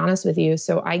system, to be honest with you.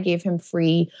 So I gave him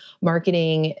free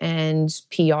marketing and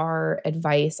PR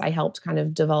advice. I helped kind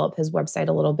of develop his website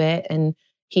a little bit and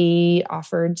he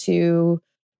offered to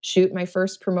shoot my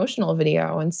first promotional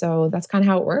video. And so that's kind of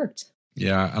how it worked.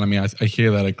 Yeah. And I mean, I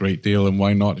hear that a great deal. And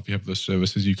why not if you have those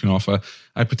services you can offer?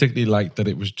 I particularly liked that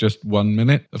it was just 1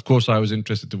 minute. Of course, I was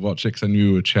interested to watch it because I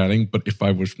knew we were chatting. But if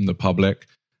I was from the public,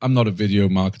 I'm not a video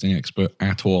marketing expert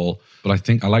at all. But I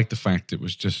think I like the fact it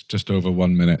was just over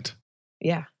 1 minute.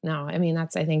 Yeah, no, I mean, I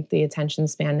think the attention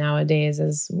span nowadays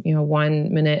is,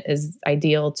 1 minute is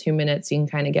ideal. 2 minutes you can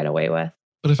kind of get away with.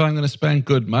 But if I'm going to spend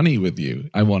good money with you,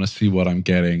 I want to see what I'm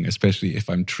getting, especially if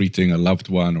I'm treating a loved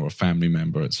one or a family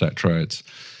member, etc. It's,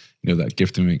 that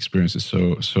gifting experience is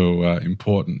so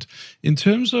important. In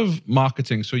terms of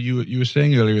marketing, so you were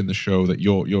saying earlier in the show that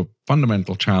your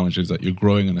fundamental challenge is that you're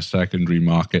growing in a secondary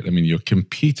market. I mean, you're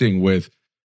competing with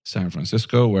San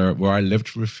Francisco, where I lived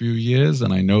for a few years,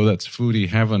 and I know that's foodie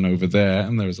heaven over there,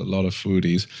 and there's a lot of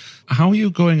foodies. How are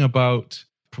you going about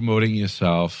promoting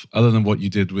yourself, other than what you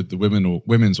did with the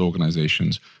women's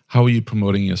organizations? How are you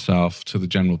promoting yourself to the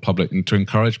general public and to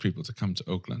encourage people to come to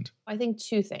Oakland? I think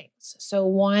two things. So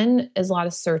one is a lot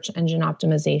of search engine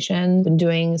optimization. Been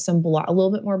doing a little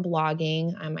bit more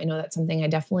blogging. I know that's something I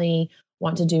definitely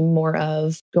want to do more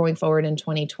of going forward in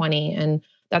 2020. And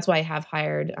that's why I have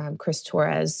hired Chris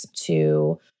Torres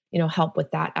to, help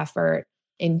with that effort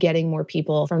in getting more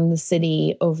people from the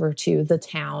city over to the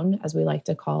town, as we like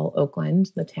to call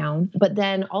Oakland, the town. But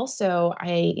then also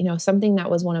something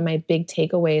that was one of my big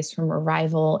takeaways from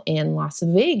Arrival in Las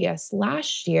Vegas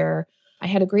last year, I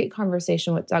had a great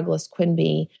conversation with Douglas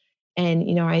Quinby.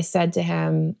 And, I said to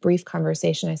him, brief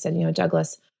conversation, I said,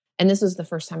 Douglas, and this was the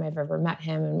first time I've ever met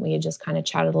him. And we had just kind of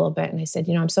chatted a little bit. And I said,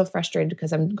 I'm so frustrated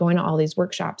because I'm going to all these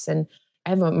workshops and I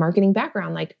have a marketing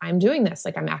background. Like I'm doing this,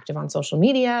 like I'm active on social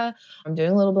media. I'm doing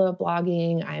a little bit of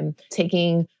blogging. I'm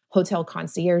taking hotel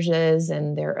concierges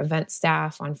and their event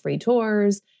staff on free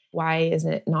tours. Why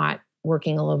isn't it not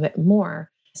working a little bit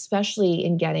more, especially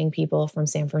in getting people from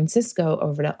San Francisco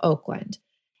over to Oakland?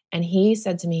 And he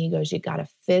said to me, he goes, you got to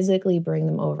physically bring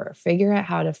them over, figure out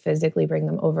how to physically bring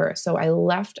them over. So I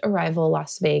left Arrival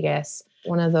Las Vegas.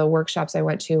 One of the workshops I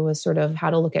went to was sort of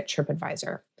how to look at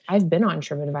TripAdvisor. I've been on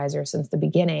TripAdvisor since the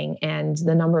beginning, and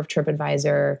the number of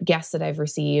TripAdvisor guests that I've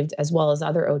received, as well as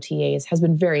other OTAs, has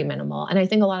been very minimal. And I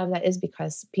think a lot of that is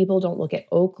because people don't look at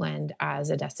Oakland as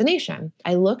a destination.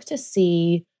 I look to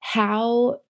see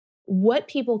what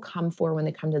people come for when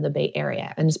they come to the Bay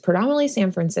Area, and it's predominantly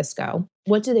San Francisco.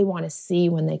 What do they want to see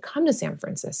when they come to San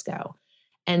Francisco?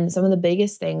 And some of the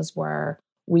biggest things were,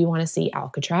 we want to see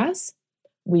Alcatraz,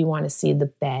 we want to see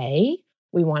the Bay,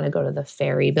 we want to go to the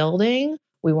ferry building,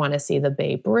 we want to see the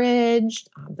Bay Bridge,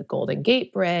 the Golden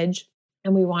Gate Bridge,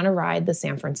 and we want to ride the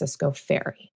San Francisco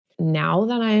ferry. Now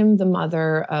that I'm the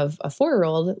mother of a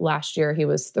 4-year-old, last year he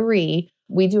was 3,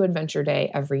 we do Adventure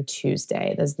Day every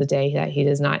Tuesday. That's the day that he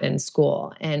is not in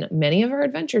school. And many of our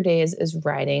Adventure Days is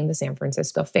riding the San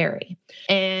Francisco ferry.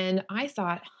 And I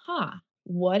thought,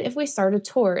 what if we start a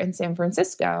tour in San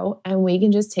Francisco and we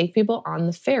can just take people on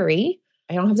the ferry?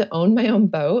 I don't have to own my own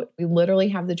boat. We literally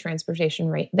have the transportation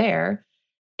right there,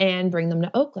 and bring them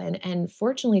to Oakland. And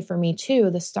fortunately for me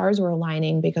too, the stars were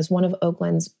aligning because one of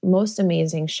Oakland's most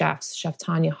amazing chefs, Chef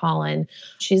Tanya Holland,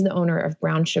 she's the owner of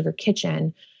Brown Sugar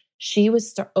Kitchen. She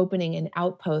was opening an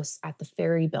outpost at the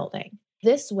ferry building.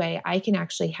 This way I can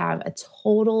actually have a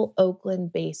total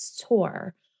Oakland-based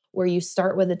tour where you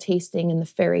start with a tasting in the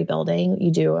ferry building.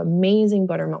 You do amazing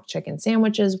buttermilk chicken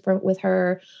sandwiches with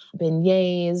her,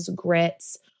 beignets,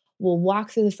 grits. We'll walk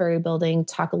through the ferry building,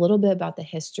 talk a little bit about the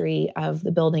history of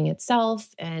the building itself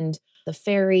and the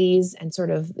ferries and sort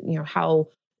of, how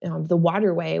the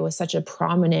waterway was such a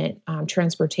prominent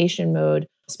transportation mode,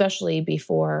 especially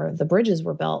before the bridges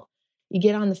were built. You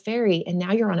get on the ferry and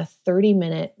now you're on a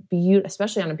 30-minute,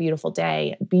 especially on a beautiful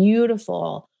day,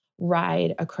 beautiful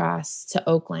ride across to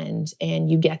Oakland, and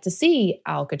you get to see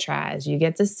Alcatraz. You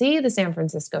get to see the San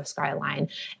Francisco skyline.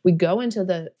 We go into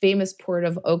the famous port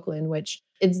of Oakland, which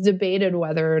it's debated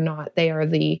whether or not they are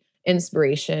the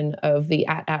inspiration of the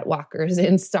AT-AT walkers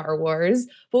in Star Wars,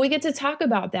 but we get to talk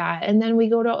about that. And then we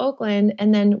go to Oakland.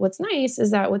 And then what's nice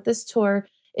is that with this tour,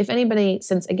 if anybody,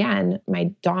 since again, my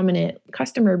dominant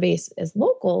customer base is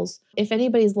locals, if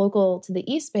anybody's local to the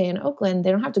East Bay in Oakland,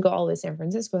 they don't have to go all the way to San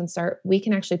Francisco and start. We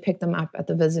can actually pick them up at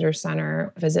the visitor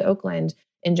center, visit Oakland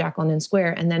in Jack London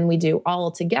Square. And then we do all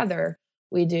together,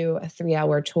 we do a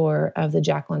 3-hour tour of the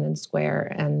Jack London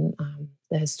Square and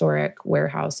the historic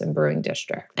warehouse and brewing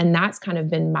district. And that's kind of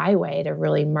been my way to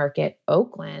really market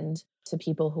Oakland to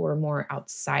people who are more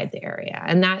outside the area.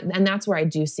 And that's where I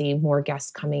do see more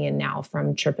guests coming in now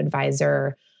from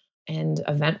TripAdvisor and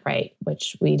Eventbrite,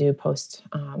 which we do post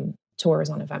tours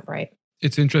on Eventbrite.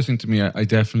 It's interesting to me. I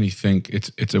definitely think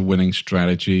it's a winning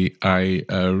strategy. I,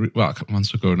 a couple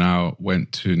months ago now,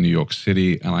 went to New York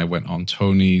City and I went on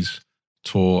Tony's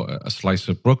tour, a Slice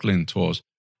of Brooklyn tours.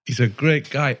 He's a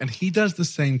great guy and he does the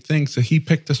same thing. So he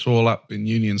picked us all up in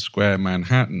Union Square,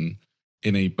 Manhattan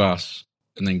in a bus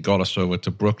and then got us over to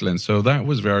Brooklyn. So that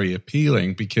was very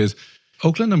appealing because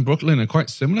Oakland and Brooklyn are quite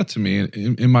similar to me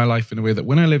in my life in a way that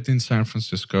when I lived in San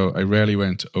Francisco, I rarely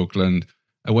went to Oakland.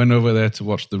 I went over there to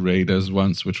watch the Raiders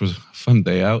once, which was a fun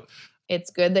day out.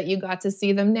 It's good that you got to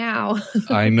see them now.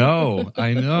 I know.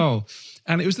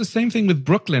 And it was the same thing with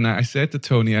Brooklyn. I said to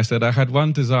Tony, I said, I had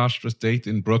one disastrous date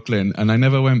in Brooklyn and I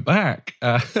never went back.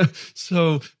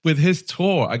 So with his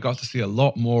tour, I got to see a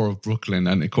lot more of Brooklyn.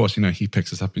 And of course, he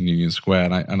picks us up in Union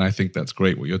Square. And I think that's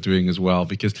great what you're doing as well,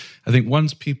 because I think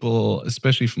once people,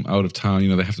 especially from out of town,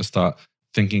 they have to start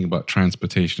thinking about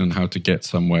transportation and how to get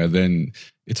somewhere, then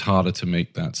it's harder to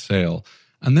make that sale.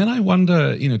 And then I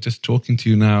wonder, just talking to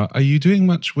you now, are you doing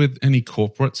much with any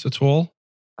corporates at all?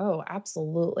 Oh,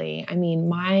 absolutely. I mean,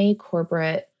 my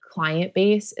corporate client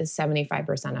base is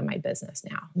 75% of my business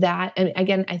now. That, and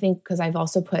again, I think because I've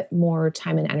also put more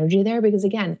time and energy there, because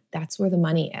again, that's where the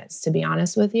money is, to be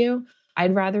honest with you.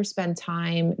 I'd rather spend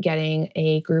time getting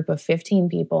a group of 15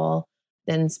 people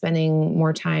than spending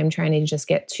more time trying to just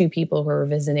get 2 people who are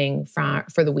visiting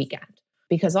for the weekend.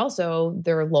 Because also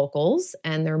they're locals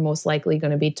and they're most likely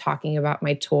going to be talking about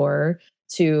my tour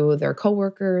to their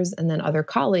coworkers and then other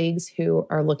colleagues who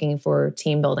are looking for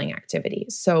team building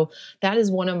activities. So that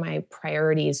is one of my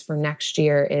priorities for next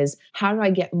year is how do I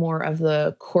get more of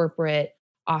the corporate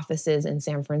offices in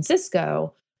San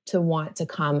Francisco to want to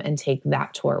come and take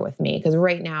that tour with me? Because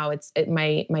right now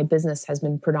my business has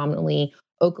been predominantly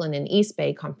Oakland and East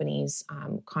Bay companies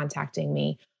contacting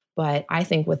me. But I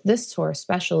think with this tour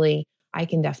especially, I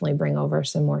can definitely bring over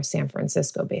some more San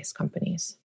Francisco-based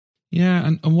companies. Yeah,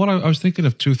 and what I was thinking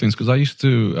of 2 things, because I used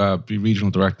to be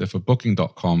regional director for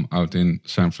Booking.com out in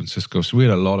San Francisco. So we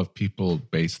had a lot of people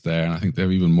based there, and I think there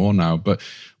are even more now. But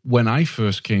when I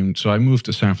first came, so I moved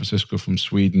to San Francisco from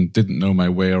Sweden, didn't know my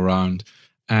way around,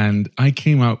 and I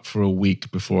came out for a week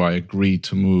before I agreed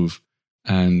to move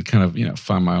and kind of,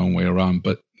 find my own way around.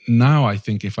 But now I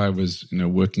think if I was,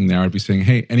 working there, I'd be saying,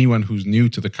 hey, anyone who's new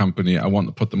to the company, I want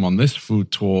to put them on this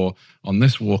food tour, on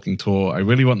this walking tour. I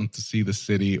really want them to see the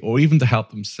city or even to help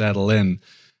them settle in.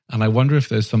 And I wonder if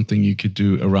there's something you could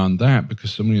do around that, because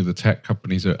so many of the tech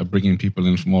companies are bringing people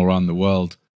in from all around the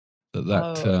world.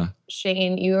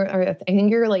 Shane, I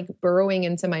think you're like burrowing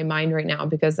into my mind right now,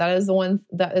 because that is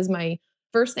my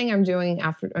first thing I'm doing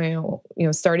after,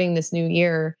 starting this new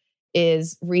year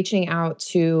is reaching out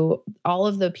to all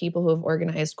of the people who have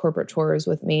organized corporate tours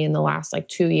with me in the last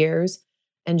 2 years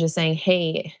and just saying,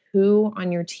 hey, who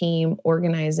on your team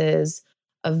organizes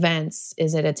events?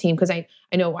 Is it a team? Because I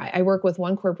know I work with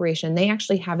one corporation. They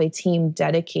actually have a team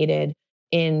dedicated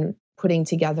in putting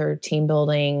together team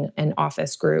building and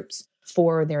office groups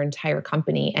for their entire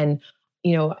company. And,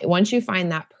 once you find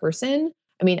that person,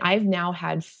 I've now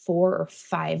had 4 or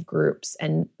 5 groups,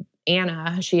 and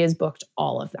Anna, she has booked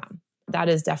all of them. That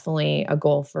is definitely a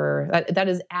goal that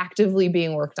is actively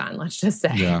being worked on, let's just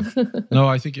say. Yeah. No,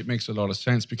 I think it makes a lot of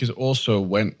sense, because also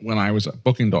when I was at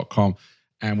Booking.com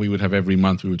and we would have every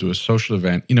month, we would do a social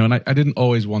event, and I didn't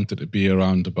always want it to be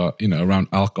around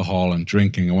alcohol and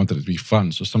drinking. I wanted it to be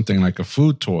fun. So something like a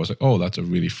food tour, I was like, oh, that's a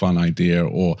really fun idea,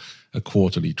 or a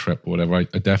quarterly trip or whatever. I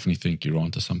definitely think you're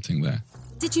onto something there.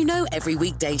 Did you know every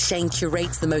weekday Shane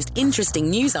curates the most interesting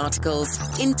news articles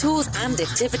in tours and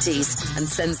activities and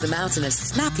sends them out in a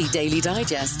snappy daily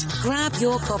digest? Grab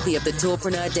your copy of the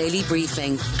Tourpreneur Daily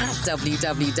Briefing at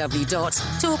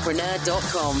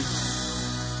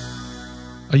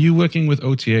www.tourpreneur.com. Are you working with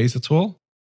OTAs at all?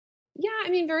 Yeah, I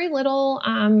mean, very little.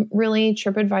 Really,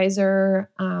 TripAdvisor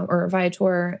or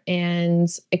Viator and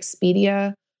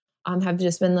Expedia have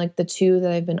just been like the two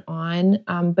that I've been on.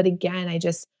 But again,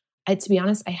 to be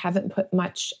honest, I haven't put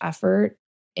much effort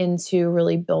into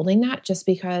really building that just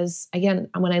because, again,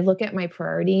 when I look at my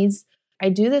priorities, I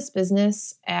do this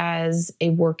business as a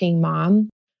working mom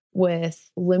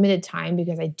with limited time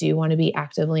because I do want to be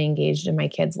actively engaged in my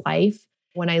kid's life.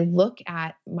 When I look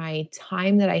at my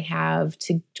time that I have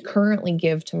to currently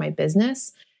give to my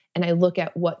business, and I look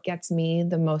at what gets me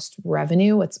the most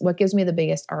revenue, what gives me the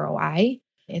biggest ROI,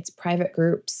 it's private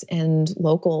groups and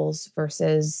locals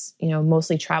versus,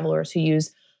 mostly travelers who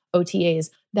use OTAs.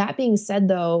 That being said,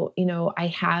 though, I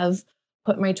have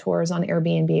put my tours on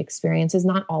Airbnb experiences,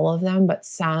 not all of them, but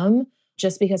some,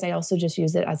 just because I also just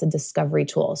use it as a discovery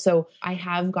tool. So I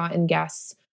have gotten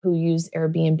guests who use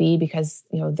Airbnb because,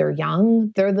 they're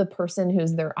young. They're the person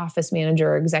who's their office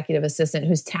manager or executive assistant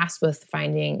who's tasked with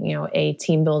finding, a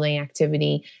team building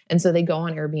activity. And so they go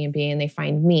on Airbnb and they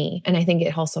find me. And I think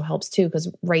it also helps too, because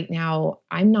right now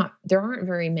there aren't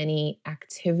very many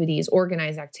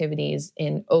organized activities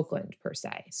in Oakland per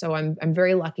se. So I'm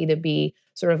very lucky to be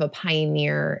sort of a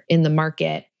pioneer in the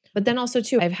market. But then also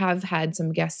too, have had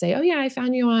some guests say, "Oh yeah, I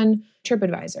found you on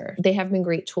TripAdvisor." They have been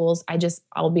great tools.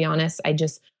 I'll be honest,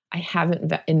 I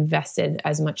haven't invested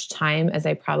as much time as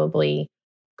I probably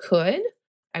could.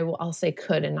 I'll say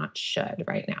could and not should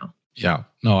right now. Yeah,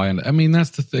 no, I mean,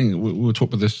 that's the thing. We'll talk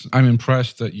about this. I'm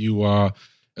impressed that you are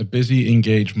a busy,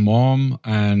 engaged mom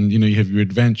and, you have your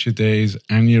adventure days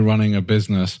and you're running a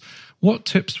business. What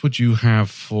tips would you have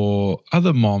for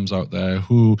other moms out there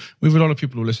we have a lot of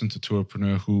people who listen to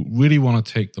Tourpreneur who really want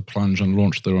to take the plunge and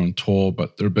launch their own tour,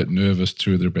 but they're a bit nervous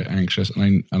too, they're a bit anxious.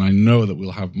 And I know that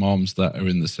we'll have moms that are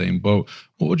in the same boat.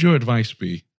 What would your advice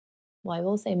be? Well, I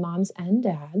will say moms and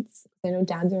dads. I know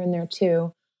dads are in there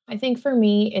too. I think for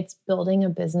me, it's building a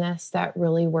business that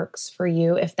really works for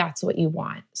you if that's what you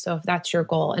want. So if that's your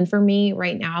goal. And for me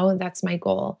right now, that's my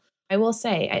goal. I will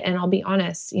say, and I'll be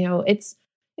honest, it's,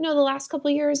 the last couple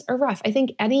of years are rough. I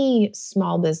think any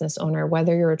small business owner,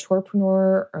 whether you're a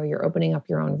tourpreneur or you're opening up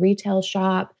your own retail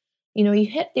shop, you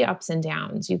hit the ups and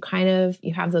downs. You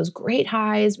have those great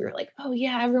highs where you're like, oh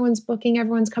yeah, everyone's booking,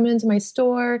 everyone's coming into my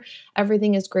store,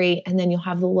 everything is great. And then you'll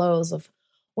have the lows of,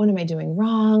 what am I doing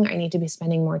wrong? I need to be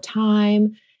spending more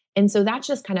time. And so that's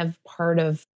just kind of part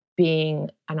of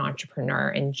being an entrepreneur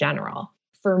in general.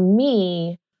 For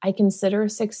me, I consider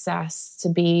success to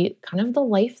be kind of the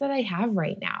life that I have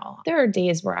right now. There are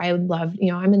days where I would love,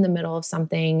 I'm in the middle of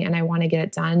something and I want to get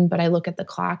it done, but I look at the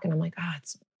clock and I'm like,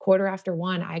 it's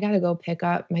 1:15. I got to go pick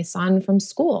up my son from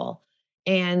school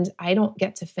and I don't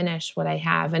get to finish what I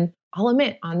have. And I'll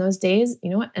admit on those days,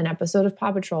 an episode of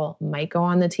Paw Patrol might go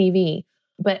on the TV,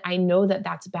 but I know that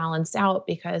that's balanced out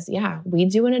because we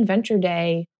do an adventure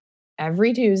day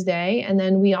every Tuesday. And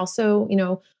then we also,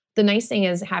 the nice thing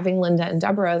is having Linda and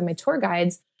Deborah, my tour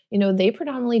guides, they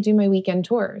predominantly do my weekend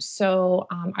tours. So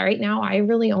right now I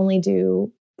really only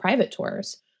do private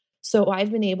tours. So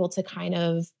I've been able to kind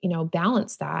of,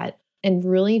 balance that and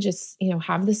really just,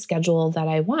 have the schedule that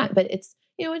I want. But it's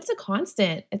a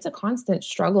constant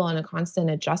struggle and a constant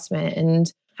adjustment,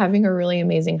 and having a really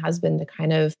amazing husband to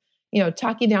kind of,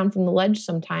 talk you down from the ledge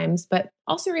sometimes, but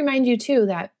also remind you too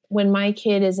that when my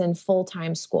kid is in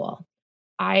full-time school,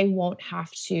 I won't have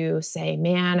to say,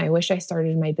 man, I wish I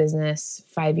started my business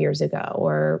 5 years ago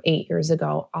or 8 years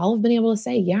ago. I'll have been able to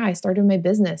say, yeah, I started my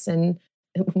business and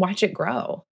watch it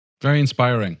grow. Very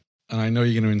inspiring. And I know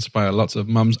you're going to inspire lots of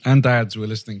mums and dads who are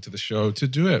listening to the show to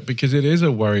do it, because it is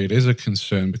a worry, it is a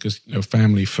concern, because,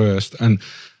 family first. And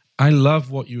I love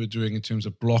what you are doing in terms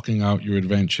of blocking out your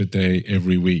adventure day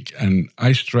every week. And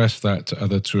I stress that to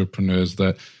other tourpreneurs,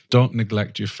 that don't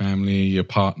neglect your family, your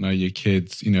partner, your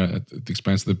kids, at the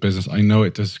expense of the business. I know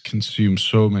it does consume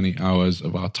so many hours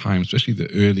of our time, especially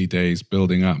the early days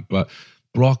building up, but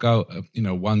block out,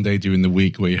 one day during the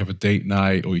week where you have a date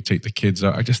night or you take the kids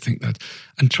out. I just think that,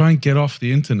 and try and get off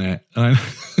the internet. And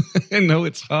I know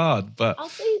it's hard, but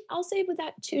I'll say with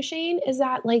that too, Shane, is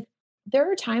that like,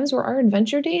 there are times where our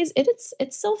adventure days, it's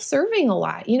self-serving a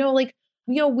lot,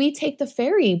 we take the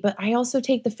ferry, but I also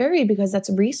take the ferry because that's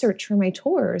research for my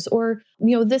tours. Or,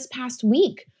 this past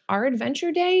week, our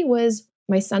adventure day was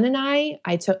my son and I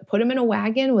put him in a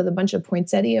wagon with a bunch of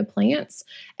poinsettia plants,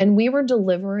 and we were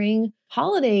delivering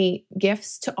holiday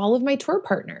gifts to all of my tour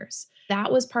partners.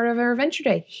 That was part of our adventure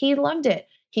day. He loved it.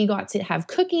 He got to have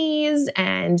cookies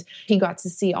and he got to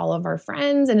see all of our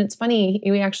friends. And it's funny,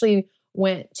 we actually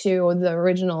went to the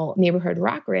original neighborhood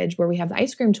Rock Ridge where we have the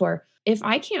ice cream tour. If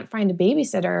I can't find a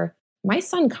babysitter, my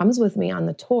son comes with me on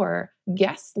the tour.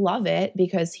 Guests love it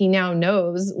because he now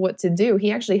knows what to do.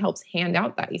 He actually helps hand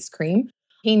out the ice cream.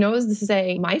 He knows to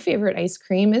say, my favorite ice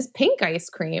cream is pink ice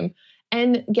cream.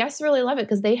 And guests really love it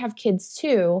because they have kids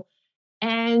too.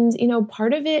 And,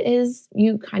 part of it is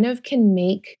you kind of can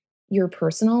make your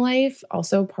personal life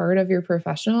also part of your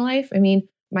professional life. I mean,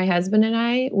 my husband and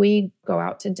I, we go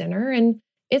out to dinner and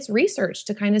it's research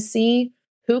to kind of see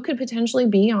who could potentially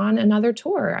be on another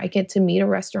tour. I get to meet a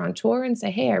restaurateur and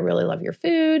say, hey, I really love your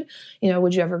food.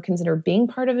 Would you ever consider being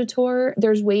part of a tour?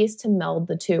 There's ways to meld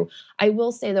the two. I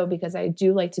will say though, because I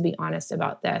do like to be honest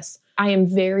about this, I am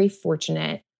very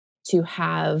fortunate to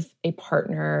have a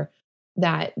partner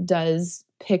that does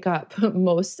pick up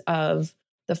most of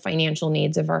the financial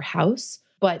needs of our house.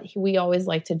 But we always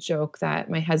like to joke that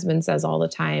my husband says all the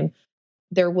time,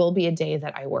 there will be a day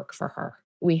that I work for her.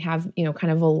 We have,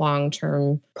 kind of a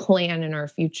long-term plan in our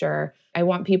future. I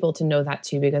want people to know that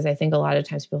too, because I think a lot of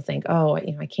times people think, oh,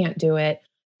 I can't do it.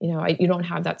 You don't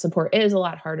have that support. It is a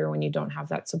lot harder when you don't have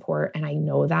that support. And I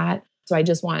know that. So I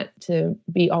just want to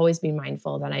always be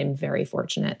mindful that I'm very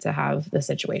fortunate to have the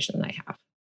situation that I have.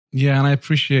 Yeah, and I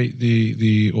appreciate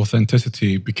the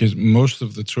authenticity, because most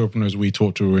of the tourpreneurs we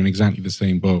talk to are in exactly the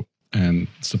same boat and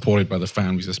supported by the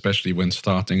families, especially when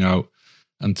starting out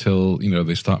until,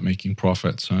 they start making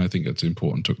profits. So I think it's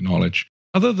important to acknowledge.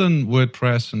 Other than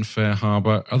WordPress and Fair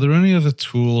Harbor, are there any other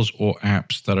tools or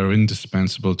apps that are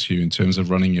indispensable to you in terms of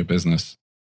running your business?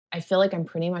 I feel like I'm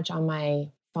pretty much on my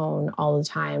phone all the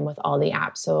time with all the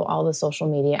apps. So all the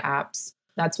social media apps,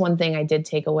 that's one thing I did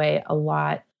take away a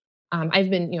lot. I've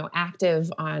been, active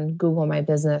on Google My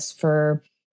Business for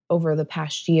over the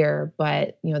past year,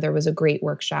 but, there was a great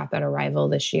workshop at Arrival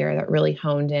this year that really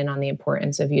honed in on the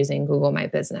importance of using Google My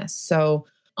Business. So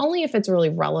only if it's really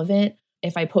relevant.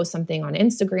 If I post something on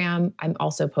Instagram, I'm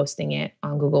also posting it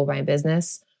on Google My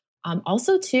Business.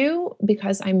 Also too,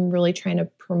 because I'm really trying to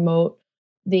promote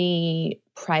the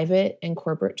private and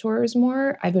corporate tours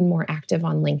more, I've been more active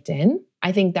on LinkedIn.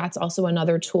 I think that's also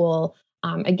another tool.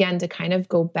 Again, to kind of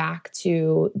go back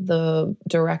to the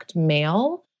direct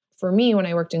mail. For me, when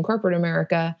I worked in corporate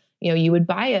America, you would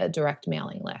buy a direct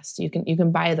mailing list. You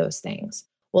can buy those things.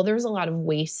 Well, there's a lot of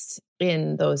waste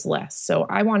in those lists. So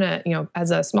I want to, as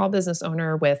a small business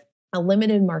owner with a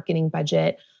limited marketing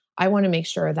budget, I want to make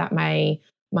sure that my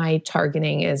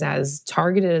targeting is as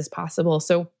targeted as possible.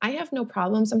 So I have no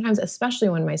problem sometimes, especially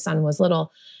when my son was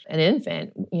little, an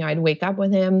infant, I'd wake up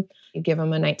with him, I'd give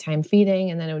him a nighttime feeding,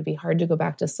 and then it would be hard to go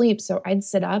back to sleep. So I'd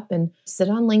sit up and sit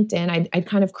on LinkedIn. I'd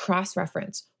kind of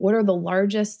cross-reference. What are the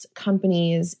largest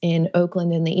companies in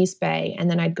Oakland in the East Bay? And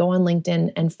then I'd go on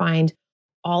LinkedIn and find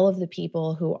all of the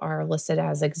people who are listed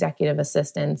as executive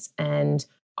assistants and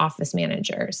office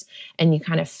managers. And you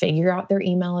kind of figure out their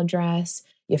email address,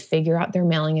 you figure out their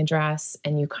mailing address,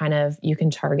 and you can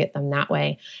target them that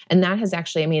way. And that has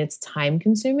actually, it's time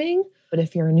consuming, but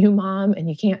if you're a new mom and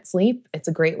you can't sleep, it's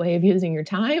a great way of using your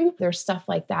time. There's stuff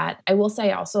like that. I will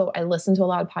say also, I listen to a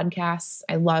lot of podcasts.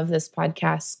 I love this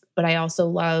podcast, but I also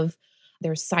love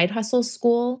there's Side Hustle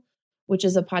School, which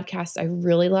is a podcast I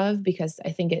really love because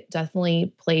I think it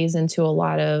definitely plays into a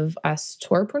lot of us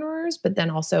tourpreneurs, but then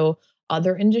also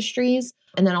other industries.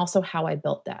 And then also how I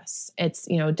built this. It's,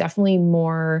 definitely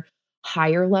more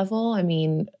higher level.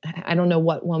 I don't know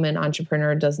what woman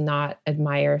entrepreneur does not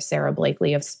admire Sarah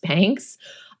Blakely of Spanx,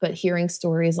 but hearing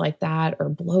stories like that or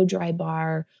Blow Dry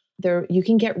Bar, you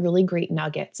can get really great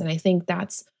nuggets. And I think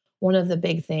that's one of the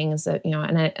big things that,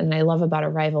 and I love about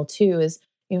Arrival too, is,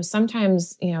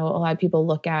 sometimes, a lot of people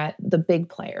look at the big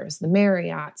players, the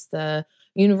Marriotts, the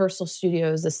Universal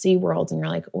Studios, the SeaWorld, and you're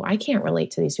like, well, I can't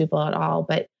relate to these people at all.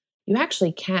 But you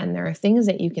actually can. There are things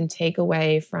that you can take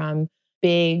away from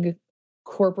big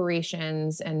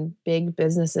corporations and big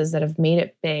businesses that have made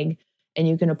it big, and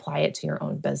you can apply it to your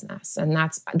own business. And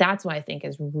that's what I think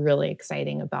is really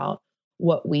exciting about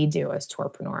what we do as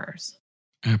tourpreneurs.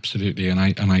 Absolutely. And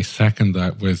I second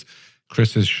that with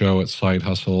Chris's show at Side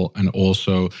Hustle, and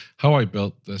also how I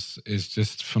built this is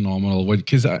just phenomenal.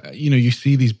 Because you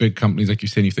see these big companies, like you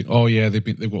said, and you think, oh yeah, they've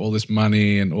got all this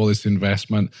money and all this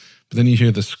investment, but then you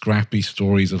hear the scrappy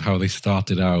stories of how they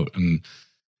started out, and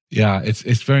yeah,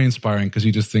 it's very inspiring because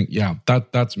you just think, yeah,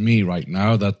 that's me right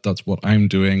now. That's what I'm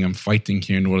doing. I'm fighting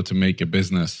here in order to make a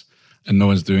business, and no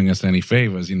one's doing us any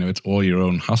favors. It's all your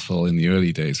own hustle in the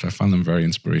early days. So I found them very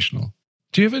inspirational.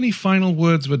 Do you have any final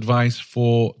words of advice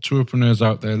for tourpreneurs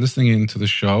out there listening into the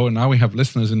show? And now we have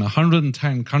listeners in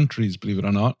 110 countries, believe it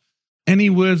or not. Any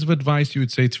words of advice you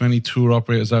would say to any tour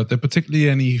operators out there, particularly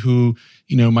any who,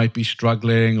 might be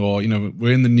struggling, or,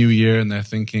 we're in the new year and they're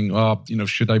thinking, oh,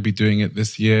 should I be doing it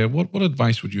this year? What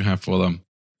advice would you have for them?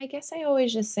 I guess I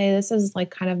always just say this is like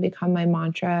kind of become my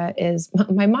mantra is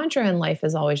my mantra in life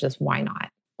is always just why not?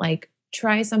 Like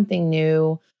try something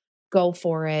new, go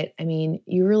for it. I mean,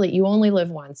 you only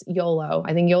live once. YOLO.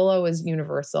 I think YOLO is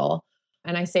universal.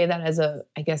 And I say that as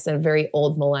I guess a very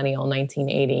old millennial,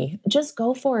 1980. Just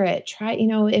go for it. Try,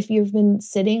 if you've been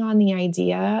sitting on the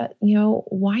idea,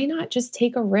 why not just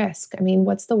take a risk? I mean,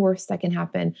 what's the worst that can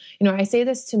happen? I say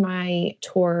this to my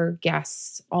tour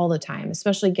guests all the time,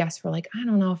 especially guests who are like, I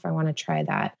don't know if I want to try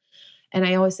that. And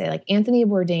I always say, like, Anthony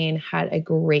Bourdain had a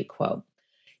great quote.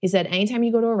 He said, anytime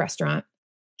you go to a restaurant,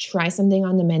 try something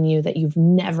on the menu that you've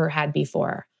never had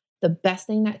before. The best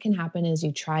thing that can happen is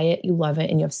you try it, you love it,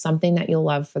 and you have something that you'll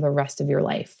love for the rest of your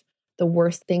life. The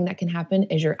worst thing that can happen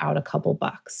is you're out a couple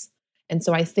bucks. And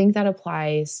so I think that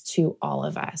applies to all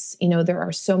of us. There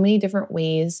are so many different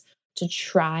ways to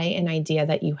try an idea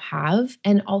that you have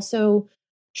and also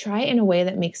try it in a way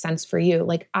that makes sense for you.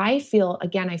 Like I feel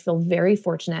very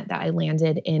fortunate that I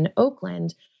landed in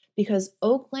Oakland because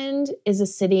Oakland is a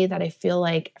city that I feel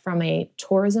like from a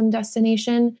tourism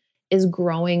destination is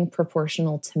growing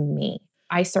proportional to me.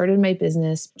 I started my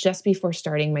business just before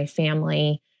starting my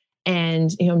family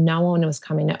and, no one was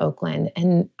coming to Oakland.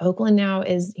 And Oakland now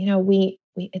is,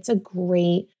 it's a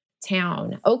great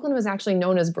town. Oakland was actually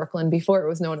known as Brooklyn before it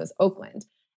was known as Oakland.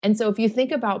 And so if you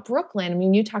think about Brooklyn, I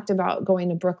mean, you talked about going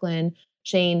to Brooklyn,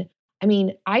 Shane. I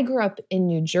mean, I grew up in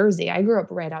New Jersey. I grew up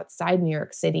right outside New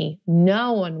York City.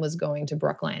 No one was going to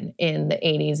Brooklyn in the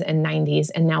 80s and 90s.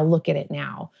 And now look at it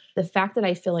now. The fact that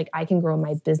I feel like I can grow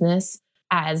my business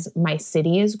as my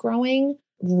city is growing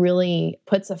really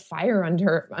puts a fire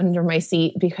under my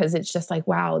seat because it's just like,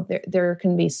 wow, there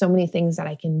can be so many things that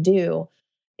I can do,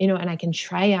 and I can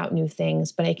try out new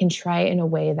things, but I can try it in a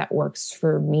way that works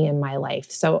for me in my life.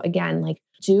 So again, like,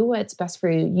 do what's best for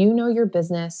you. You know your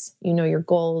business, you know your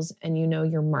goals, and you know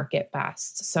your market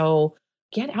best. So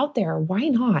get out there. Why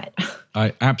not?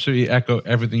 I absolutely echo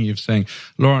everything you've saying.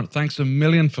 Lauren, thanks a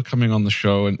million for coming on the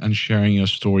show and sharing your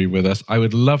story with us. I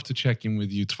would love to check in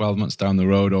with you 12 months down the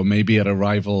road or maybe at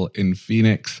Arrival in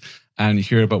Phoenix and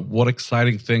hear about what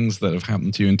exciting things that have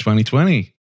happened to you in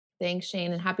 2020. Thanks,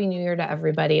 Shane, and Happy New Year to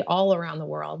everybody all around the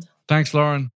world. Thanks,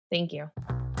 Lauren. Thank you.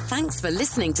 Thanks for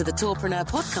listening to the Tourpreneur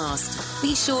podcast.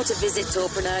 Be sure to visit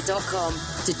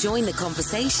tourpreneur.com to join the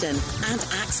conversation and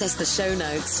access the show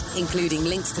notes, including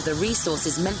links to the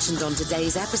resources mentioned on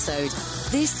today's episode.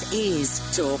 This is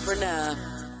Tourpreneur.